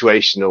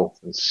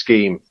situational and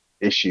scheme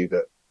issue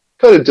that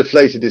kind of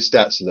deflated his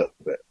stats a little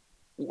bit.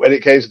 When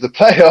it came to the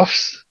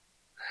playoffs,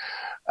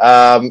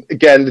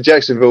 again, the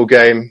Jacksonville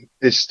game,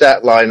 his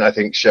stat line, I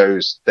think,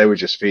 shows they were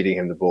just feeding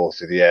him the ball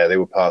through the air. They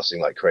were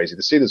passing like crazy.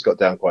 The Steelers got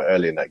down quite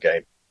early in that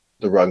game.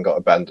 The run got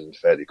abandoned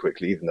fairly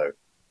quickly, even though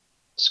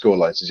the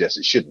scoreline suggests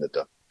it shouldn't have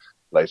done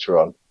later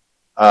on.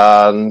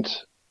 And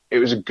it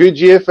was a good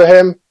year for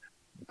him,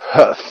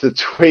 but the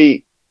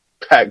tweet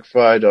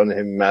backfired on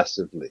him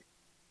massively.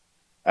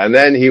 And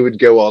then he would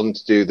go on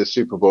to do the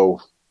Super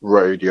Bowl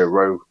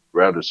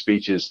round of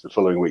speeches the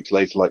following weeks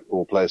later, like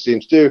all players seem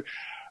to do,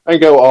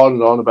 and go on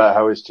and on about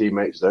how his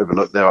teammates had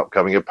overlooked their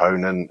upcoming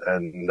opponent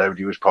and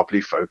nobody was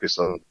properly focused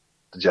on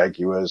the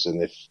Jaguars.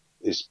 And if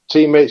his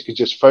teammates could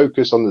just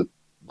focus on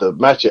the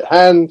match at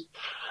hand,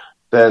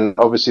 then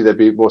obviously they'd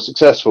be more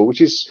successful,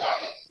 which is,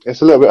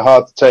 it's a little bit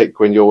hard to take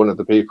when you're one of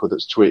the people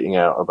that's tweeting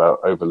out about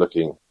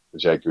overlooking the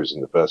Jaguars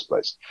in the first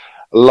place.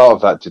 A lot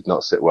of that did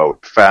not sit well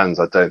with fans.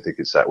 I don't think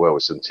it sat well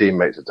with some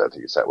teammates. I don't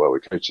think it sat well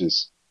with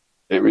coaches.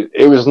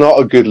 It was not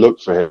a good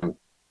look for him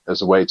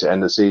as a way to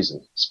end the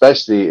season,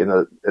 especially in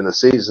a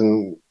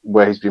season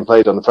where he's been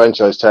played on the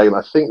franchise tag. And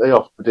I think they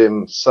offered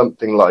him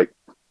something like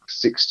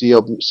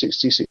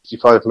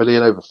 65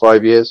 million over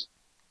 5 years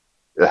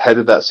ahead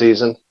of that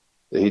season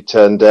that he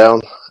turned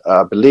down.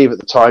 I believe at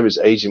the time his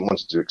agent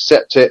wanted to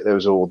accept it. There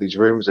was all these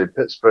rumors in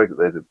Pittsburgh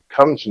that they'd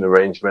come to an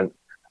arrangement,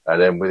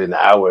 and then within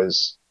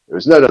hours it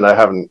was no,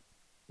 haven't.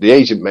 The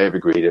agent may have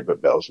agreed it,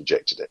 but Bell's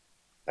rejected it,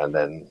 and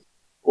then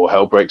all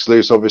hell breaks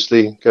loose.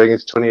 Obviously, going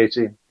into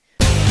 2018.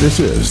 This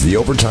is the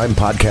Overtime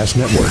Podcast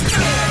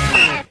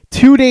Network.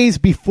 2 days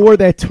before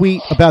that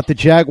tweet about the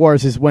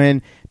Jaguars is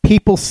when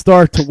people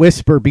start to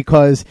whisper,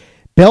 because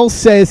Bell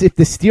says if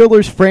the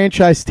Steelers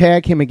franchise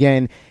tag him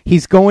again,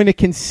 he's going to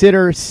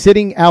consider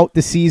sitting out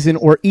the season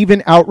or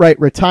even outright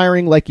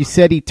retiring. Like you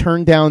said, he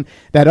turned down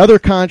that other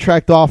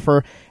contract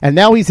offer, and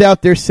now he's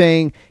out there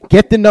saying,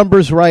 get the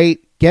numbers right,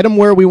 get him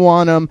where we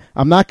want him.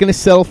 I'm not going to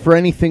settle for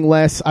anything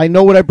less. I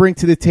know what I bring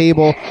to the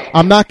table.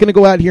 I'm not going to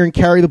go out here and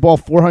carry the ball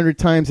 400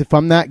 times if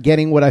I'm not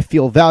getting what I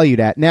feel valued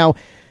at. Now,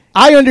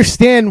 I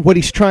understand what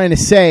he's trying to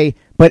say,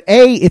 but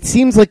A, it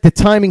seems like the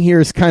timing here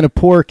is kind of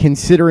poor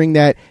considering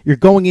that you're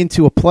going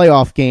into a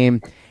playoff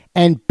game.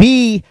 And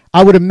B,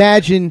 I would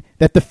imagine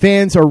that the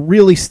fans are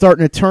really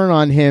starting to turn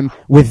on him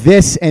with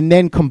this and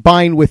then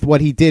combined with what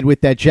he did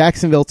with that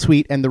Jacksonville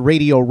tweet and the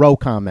Radio Row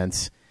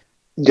comments.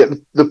 Yeah,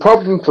 the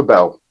problem for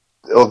Bell,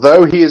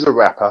 although he is a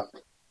rapper,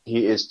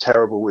 he is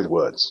terrible with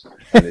words.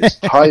 And his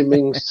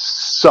timing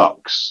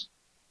sucks.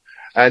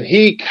 And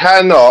he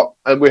cannot,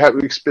 and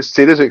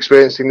Steelers are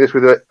experiencing this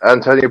with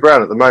Antonio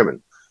Brown at the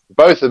moment.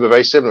 Both of them are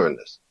very similar in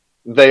this.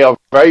 They are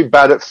very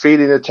bad at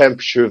feeling the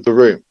temperature of the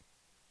room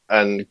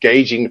and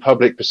gauging the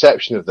public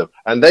perception of them.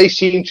 And they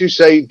seem to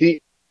say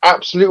the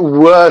absolute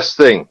worst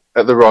thing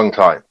at the wrong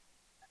time.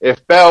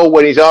 If Bell,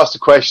 when he's asked a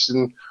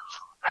question,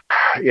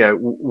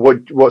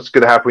 what's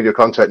going to happen with your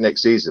contract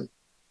next season?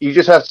 You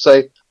just have to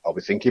say, I'll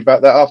be thinking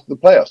about that after the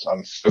playoffs.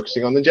 I'm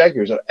focusing on the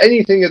Jaguars. Or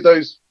anything of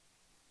those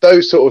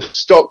sort of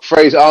stock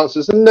phrase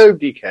answers, and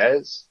nobody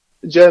cares.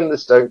 The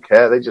journalists don't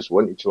care. They just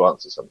want you to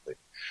answer something.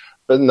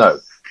 But no,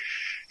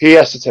 he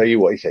has to tell you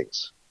what he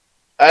thinks.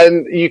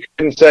 And you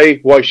can say,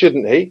 why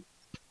shouldn't he?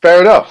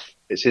 Fair enough.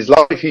 It's his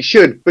life. He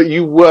should. But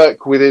you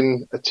work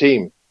within a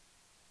team.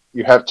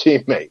 You have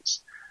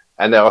teammates.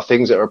 And there are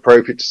things that are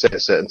appropriate to say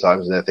at certain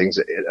times, and there are things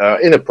that are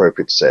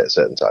inappropriate to say at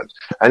certain times.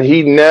 And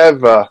he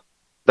never,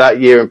 that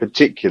year in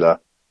particular,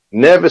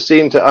 never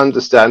seemed to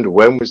understand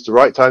when was the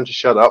right time to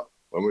shut up,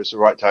 when was the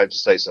right time to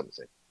say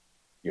something.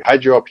 You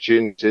had your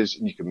opportunities,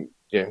 and you can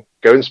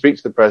go and speak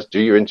to the press, do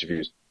your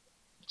interviews.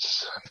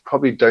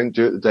 Probably don't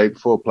do it the day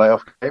before a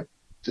playoff game.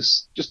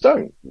 Just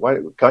don't. Why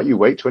can't you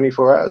wait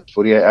 24 hours,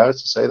 48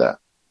 hours to say that?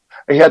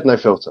 He had no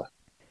filter.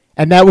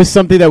 And that was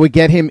something that would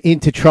get him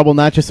into trouble,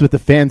 not just with the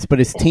fans, but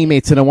his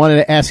teammates. And I wanted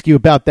to ask you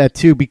about that,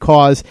 too,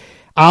 because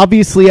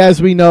obviously,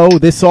 as we know,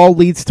 this all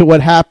leads to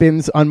what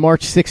happens on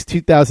March 6,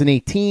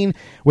 2018,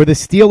 where the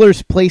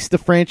Steelers placed the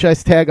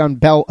franchise tag on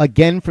Bell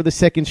again for the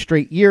second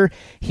straight year.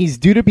 He's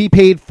due to be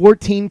paid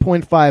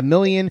 $14.5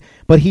 million,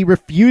 but he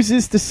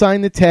refuses to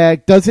sign the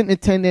tag, doesn't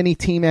attend any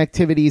team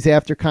activities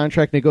after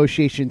contract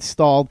negotiations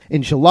stalled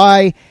in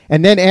July,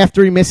 and then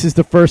after he misses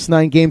the first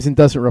 9 games and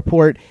doesn't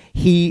report,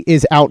 he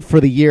is out for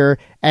the year,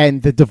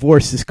 and the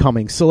divorce is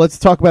coming. So let's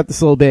talk about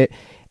this a little bit.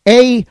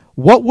 A,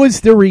 what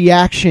was the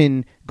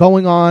reaction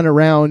going on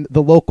around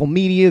the local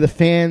media, the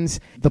fans,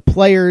 the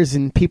players,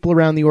 and people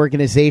around the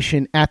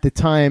organization at the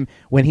time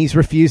when he's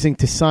refusing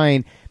to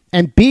sign?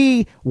 And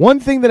B, one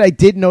thing that I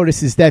did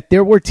notice is that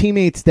there were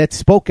teammates that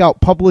spoke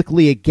out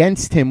publicly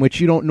against him, which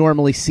you don't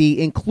normally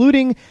see,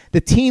 including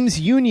the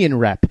team's union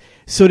rep.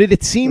 So did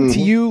it seem to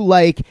you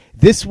like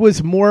this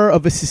was more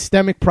of a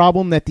systemic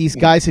problem, that these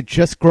guys had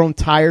just grown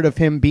tired of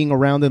him being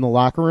around in the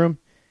locker room?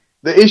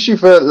 The issue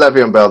for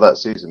Le'Veon Bell that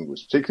season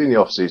was, particularly in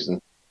the off-season,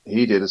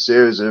 he did a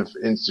series of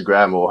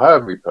Instagram, or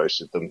however he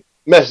posted them,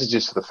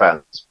 messages to the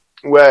fans,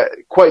 where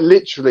quite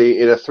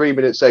literally in a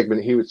 3-minute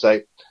segment he would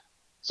say,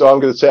 so I'm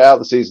going to sit out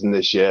the season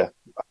this year.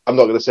 I'm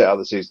not going to sit out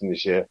the season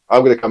this year.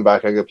 I'm going to come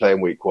back. I'm going to play in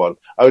week 1.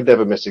 I would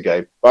never miss a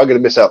game. But I'm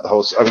going to sit out the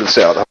whole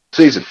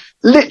season.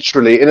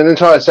 Literally in an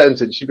entire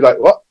sentence, you'd be like,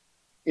 what?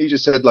 He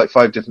just said like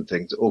 5 different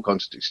things that all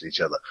contradicted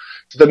each other.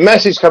 So the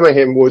message coming at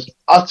him was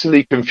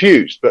utterly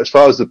confused. But as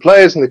far as the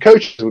players and the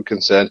coaches were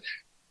concerned,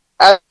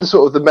 and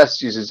sort of the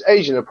messages his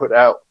agent had put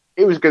out,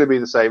 it was going to be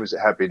the same as it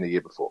had been the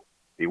year before.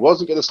 He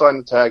wasn't going to sign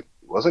the tag.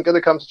 He wasn't going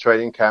to come to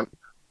training camp.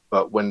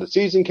 But when the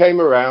season came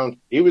around,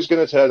 he was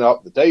going to turn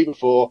up the day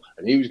before,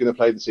 and he was going to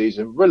play the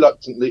season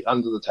reluctantly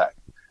under the tag.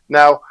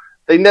 Now,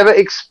 they never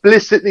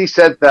explicitly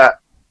said that,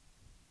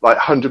 like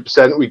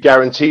 100%, we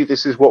guarantee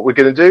this is what we're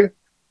going to do.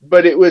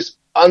 But it was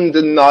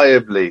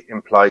undeniably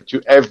implied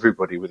to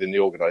everybody within the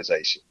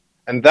organization.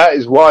 And that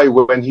is why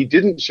when he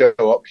didn't show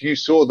up, you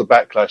saw the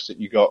backlash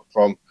that you got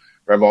from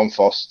Ramon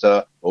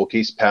Foster,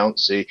 Maurkice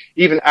Pouncey,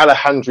 even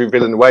Alejandro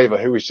Villanueva,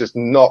 who was just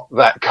not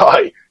that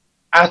guy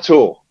at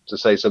all to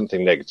say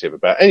something negative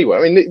about. Anyway,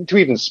 I mean, to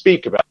even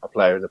speak about a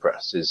player in the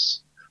press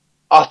is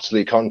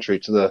utterly contrary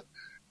to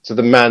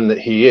the man that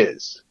he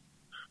is.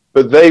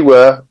 But they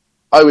were,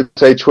 I would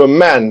say, to a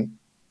man,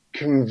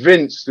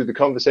 convinced through the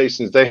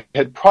conversations they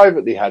had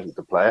privately had with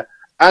the player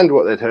and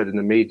what they'd heard in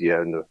the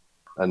media and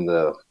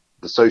the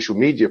social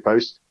media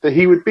posts, that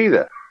he would be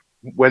there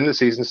when the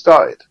season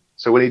started.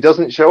 So when he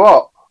doesn't show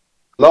up,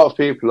 a lot of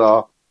people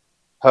are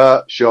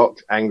hurt,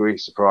 shocked, angry,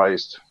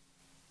 surprised.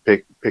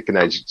 Pick an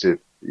adjective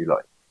you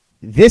like.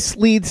 This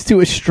leads to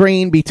a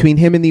strain between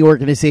him and the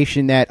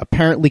organization that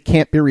apparently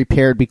can't be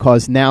repaired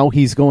because now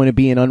he's going to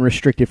be an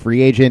unrestricted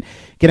free agent.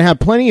 Going to have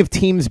plenty of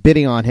teams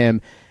bidding on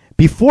him.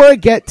 Before I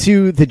get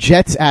to the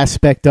Jets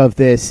aspect of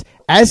this,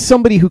 as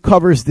somebody who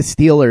covers the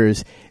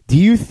Steelers, do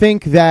you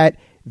think that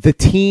the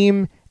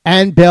team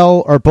and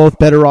Bell are both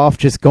better off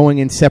just going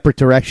in separate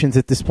directions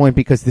at this point,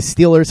 because the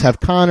Steelers have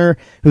Connor,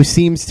 who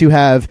seems to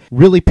have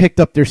really picked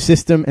up their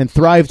system and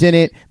thrived in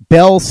it.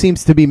 Bell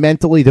seems to be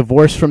mentally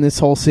divorced from this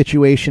whole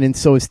situation, and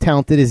so as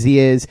talented as he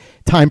is,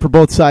 time for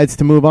both sides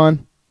to move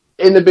on?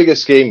 In the bigger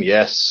scheme,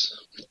 yes.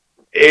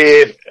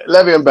 If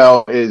Le'Veon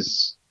Bell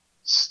is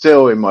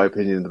Still, in my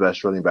opinion, the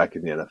best running back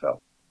in the NFL.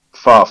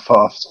 Far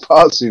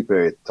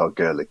superior to Todd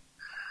Gurley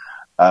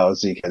or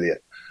Zeke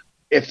Elliott.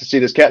 If the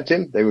Steelers kept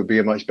him, they would be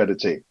a much better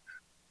team.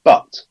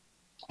 But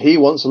he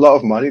wants a lot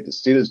of money. The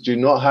Steelers do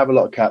not have a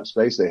lot of cap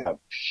space. They have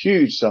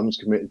huge sums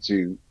committed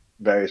to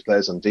various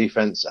players on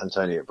defense.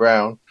 Antonio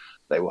Brown.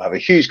 They will have a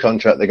huge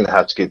contract they're going to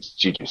have to give to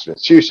Juju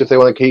Smith-Schuster if they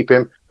want to keep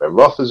him. Ben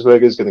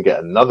Roethlisberger is going to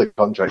get another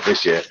contract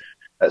this year.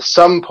 At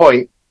some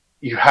point,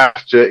 you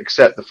have to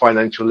accept the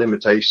financial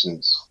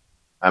limitations.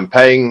 And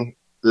paying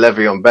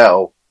Le'Veon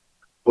Bell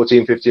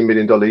 $14-15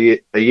 million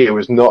a year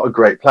was not a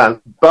great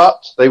plan,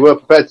 but they were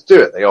prepared to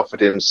do it. They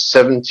offered him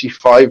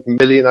 $75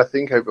 million, I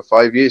think, over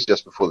 5 years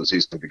just before the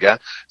season began.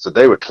 So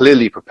they were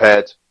clearly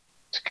prepared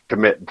to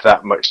commit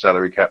that much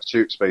salary cap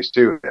space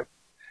to him.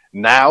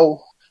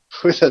 Now,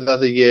 with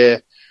another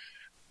year,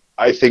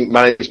 I think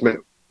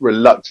management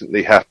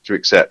reluctantly have to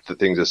accept that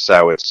things are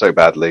soured so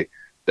badly,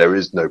 there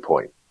is no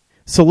point.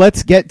 So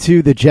let's get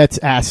to the Jets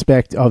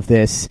aspect of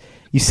this.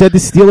 You said the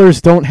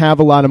Steelers don't have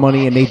a lot of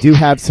money, and they do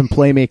have some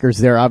playmakers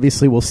there.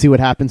 Obviously, we'll see what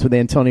happens with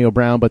Antonio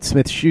Brown, but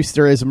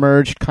Smith-Schuster has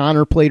emerged.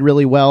 Connor played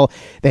really well.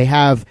 They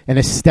have an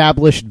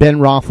established Ben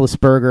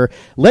Roethlisberger.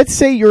 Let's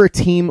say you're a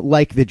team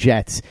like the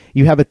Jets.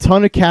 You have a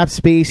ton of cap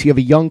space, you have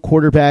a young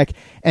quarterback,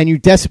 and you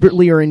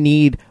desperately are in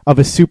need of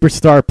a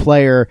superstar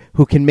player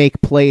who can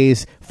make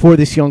plays for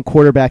this young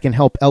quarterback and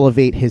help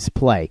elevate his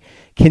play.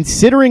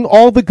 Considering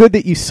all the good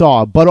that you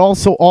saw, but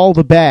also all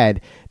the bad,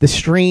 the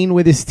strain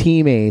with his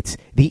teammates,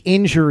 the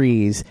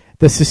injuries,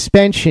 the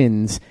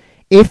suspensions,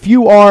 if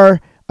you are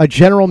a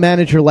general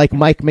manager like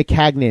Mike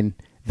McCagnon,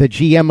 the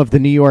GM of the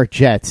New York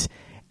Jets,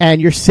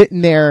 and you're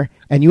sitting there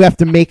and you have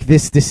to make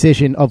this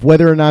decision of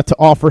whether or not to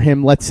offer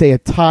him, let's say, a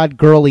Todd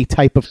Gurley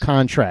type of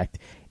contract,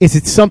 is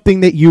it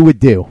something that you would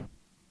do?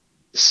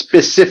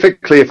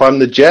 Specifically, if I'm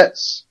the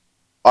Jets,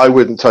 I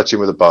wouldn't touch him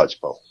with a barge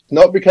pole.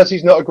 Not because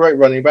he's not a great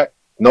running back,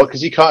 not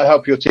because he can't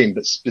help your team,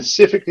 but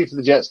specifically for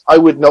the Jets, I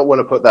would not want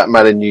to put that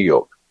man in New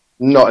York.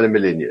 Not in a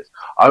million years.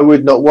 I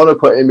would not want to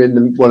put him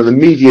in one of the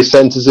media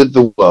centers of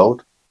the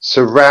world,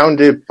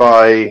 surrounded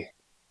by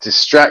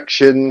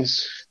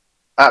distractions.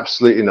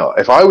 Absolutely not.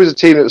 If I was a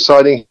team that was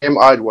signing him,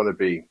 I'd want to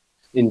be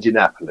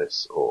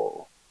Indianapolis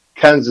or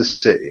Kansas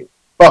City,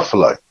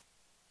 Buffalo,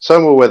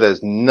 somewhere where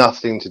there's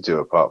nothing to do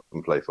apart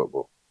from play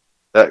football.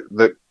 That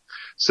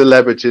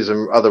celebrities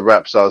and other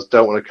rap stars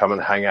don't want to come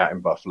and hang out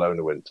in Buffalo in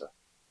the winter.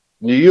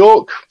 New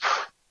York,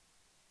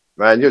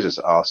 man, you're just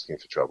asking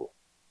for trouble.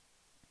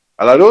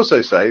 And I'd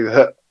also say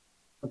that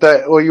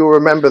or you'll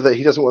remember that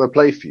he doesn't want to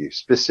play for you.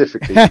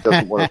 Specifically, he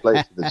doesn't want to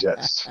play for the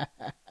Jets.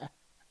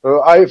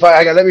 Well,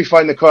 let me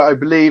find the quote. I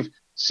believe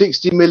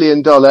 $60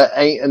 million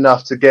ain't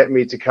enough to get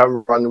me to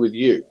come run with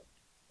you.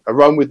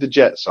 Run with the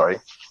Jets, sorry.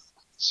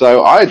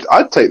 So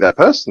I'd take that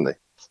personally.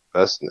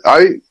 If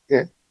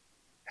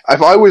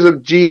I was a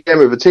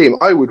GM of a team,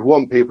 I would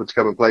want people to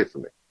come and play for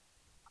me.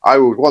 I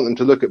would want them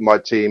to look at my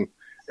team.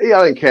 I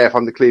don't care if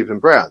I'm the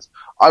Cleveland Browns.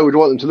 I would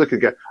want them to look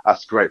and go,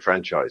 that's a great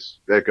franchise.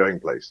 They're going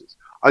places.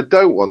 I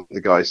don't want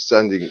the guys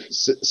sending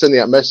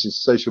out messages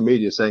to social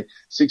media saying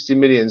 60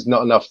 million is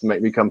not enough to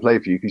make me come play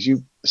for you because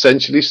you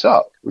essentially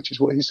suck, which is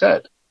what he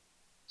said.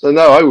 So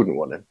no, I wouldn't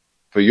want him.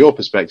 For your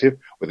perspective,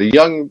 with a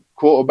young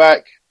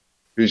quarterback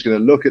who's going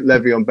to look at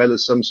Le'Veon Bell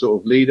as some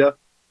sort of leader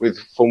with,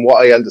 from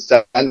what I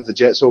understand, the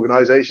Jets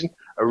organization,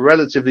 a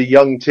relatively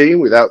young team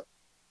without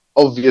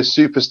obvious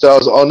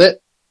superstars on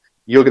it,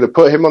 you're going to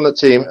put him on the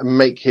team and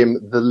make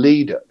him the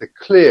leader, the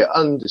clear,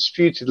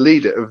 undisputed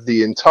leader of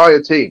the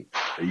entire team.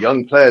 The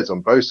young players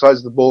on both sides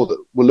of the ball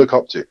that will look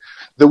up to,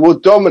 that will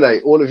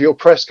dominate all of your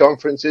press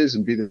conferences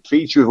and be the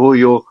feature of all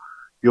your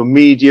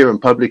media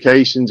and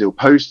publications.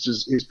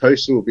 His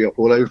poster will be up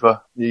all over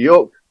New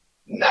York.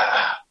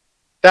 Nah,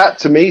 that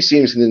to me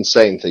seems an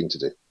insane thing to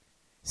do.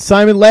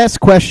 Simon, last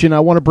question. I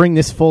want to bring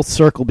this full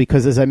circle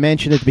because, as I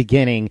mentioned at the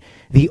beginning,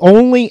 the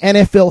only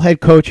NFL head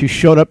coach who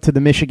showed up to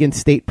the Michigan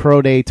State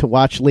Pro Day to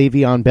watch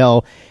Le'Veon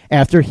Bell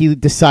after he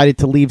decided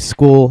to leave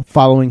school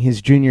following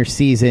his junior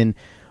season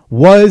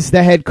was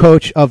the head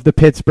coach of the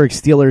Pittsburgh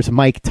Steelers,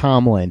 Mike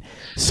Tomlin.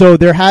 So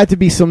there had to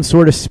be some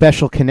sort of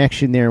special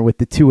connection there with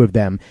the two of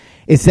them.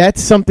 Is that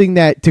something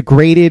that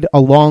degraded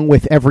along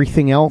with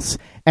everything else?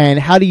 And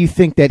how do you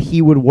think that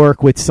he would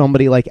work with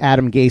somebody like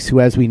Adam Gase, who,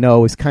 as we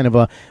know, is kind of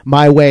a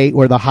my way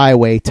or the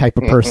highway type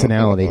of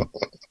personality?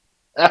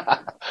 Mike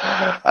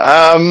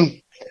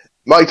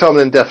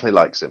Tomlin definitely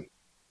likes him.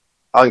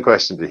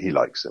 Unquestionably, he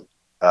likes him.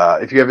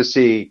 If you ever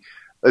see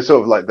there's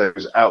sort of like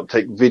those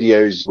outtake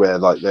videos where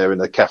like they're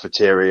in a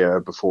cafeteria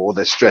before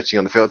they're stretching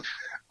on the field,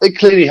 they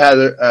clearly had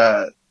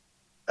a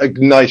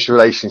nice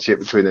relationship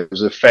between them. There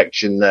was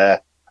affection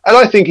there. And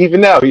I think even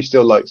now he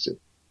still likes him.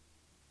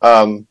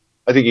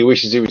 I think he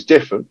wishes he was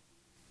different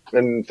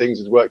and things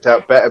had worked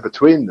out better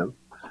between them.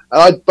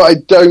 But I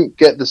don't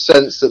get the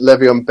sense that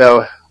Le'Veon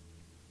Bell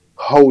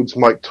holds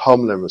Mike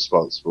Tomlin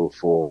responsible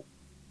for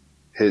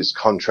his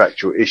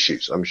contractual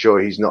issues. I'm sure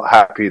he's not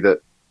happy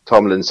that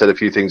Tomlin said a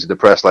few things in the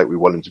press like we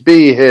want him to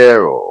be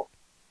here, or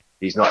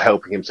he's not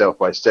helping himself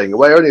by staying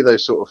away, or any of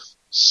those sort of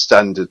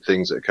standard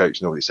things that a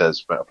coach normally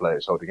says about a player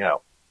is holding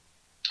out.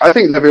 I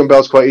think Le'Veon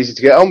Bell's quite easy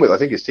to get on with. I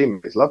think his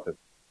teammates love him.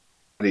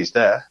 And he's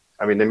there.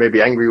 I mean, they may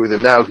be angry with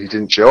him now because he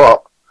didn't show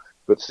up.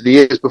 But for the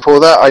years before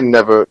that,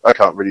 I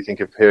can't really think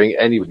of hearing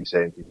anybody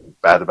say anything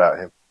bad about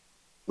him.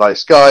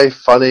 Nice guy,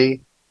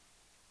 funny,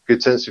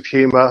 good sense of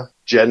humor,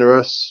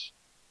 generous,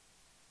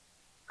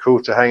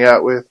 cool to hang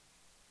out with.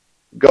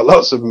 Got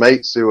lots of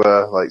mates who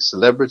are like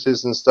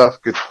celebrities and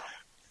stuff. Good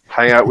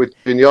hang out with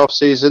in the off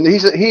season. He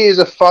is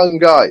a fun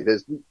guy.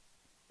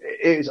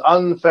 It's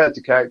unfair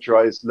to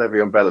characterize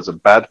Le'Veon Bell as a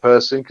bad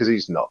person because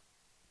he's not.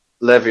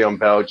 Le'Veon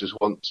Bell just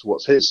wants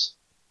what's his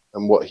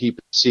and what he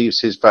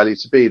perceives his value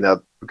to be.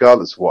 Now,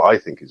 regardless of what I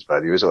think his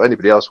value is or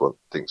anybody else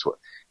thinks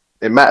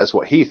it matters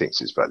what he thinks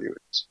his value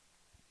is.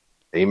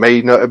 He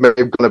may not have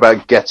gone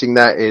about getting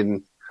that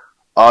in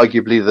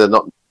arguably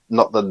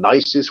not the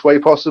nicest way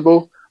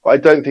possible, but I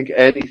don't think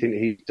anything that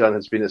he's done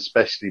has been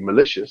especially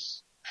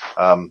malicious.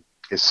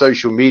 His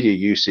social media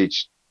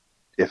usage,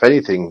 if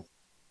anything,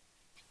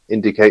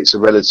 indicates a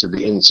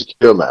relatively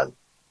insecure man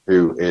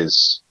who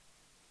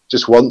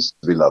just wants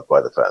to be loved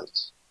by the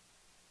fans.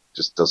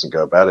 Just doesn't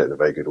go about it in a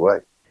very good way.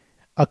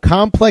 A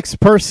complex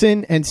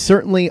person, and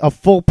certainly a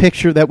full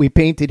picture that we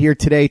painted here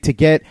today to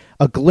get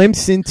a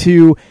glimpse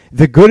into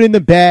the good and the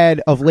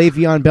bad of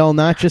Le'Veon Bell,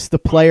 not just the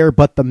player,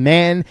 but the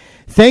man.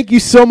 Thank you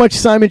so much,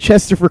 Simon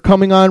Chester, for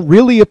coming on.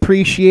 Really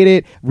appreciate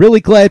it.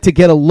 Really glad to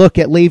get a look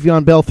at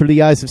Le'Veon Bell through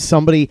the eyes of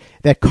somebody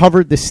that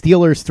covered the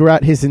Steelers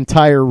throughout his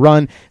entire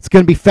run. It's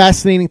going to be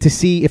fascinating to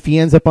see if he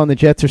ends up on the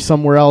Jets or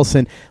somewhere else.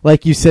 And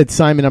like you said,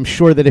 Simon, I'm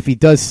sure that if he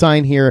does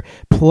sign here,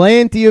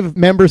 plenty of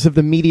members of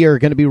the media are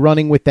going to be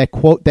running with that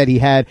quote that he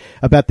had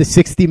about the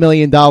 $60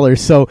 million.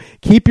 So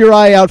keep your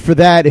eye out for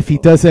that if he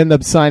does end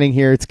up signing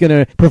here. It's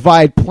going to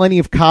provide plenty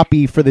of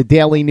copy for the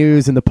Daily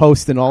News and the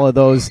Post and all of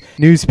those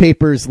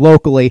newspapers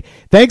locally.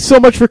 Thanks so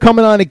much for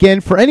coming on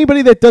again. For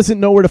anybody that doesn't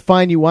know where to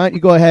find you, why don't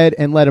you go ahead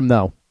and let them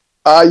know?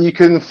 You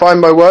can find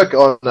my work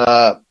on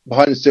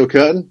Behind the Steel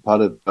Curtain,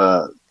 part of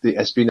the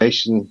SB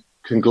Nation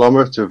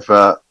conglomerate of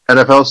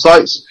NFL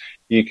sites.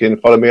 You can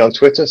follow me on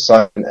Twitter,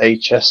 Simon A.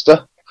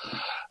 Chester.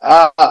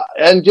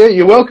 And yeah,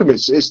 you're welcome.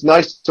 It's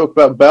nice to talk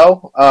about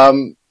Bell.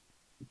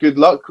 Good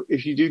luck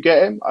if you do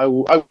get him. I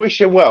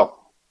wish him well.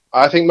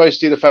 I think most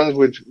Steelers fans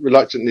would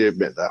reluctantly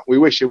admit that. We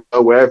wish him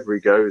well wherever he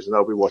goes, and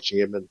I'll be watching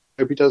him and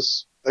hope he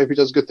does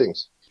good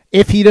things.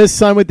 If he does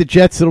sign with the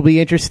Jets, it'll be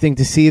interesting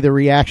to see the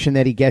reaction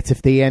that he gets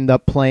if they end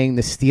up playing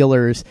the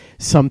Steelers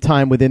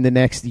sometime within the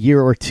next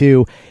year or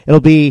two. It'll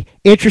be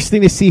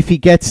interesting to see if he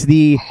gets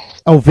the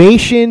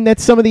ovation that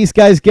some of these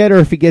guys get or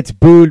if he gets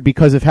booed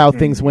because of how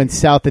things went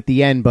south at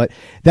the end. But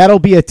that'll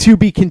be a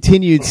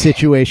to-be-continued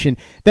situation.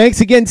 Thanks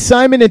again,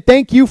 Simon, and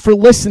thank you for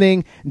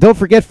listening. Don't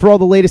forget, for all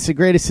the latest and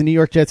greatest in New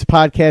York Jets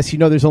podcasts, you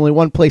know there's only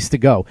one place to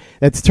go.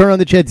 That's Turn on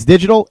the Jets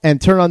Digital and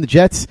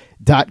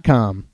TurnOnTheJets.com.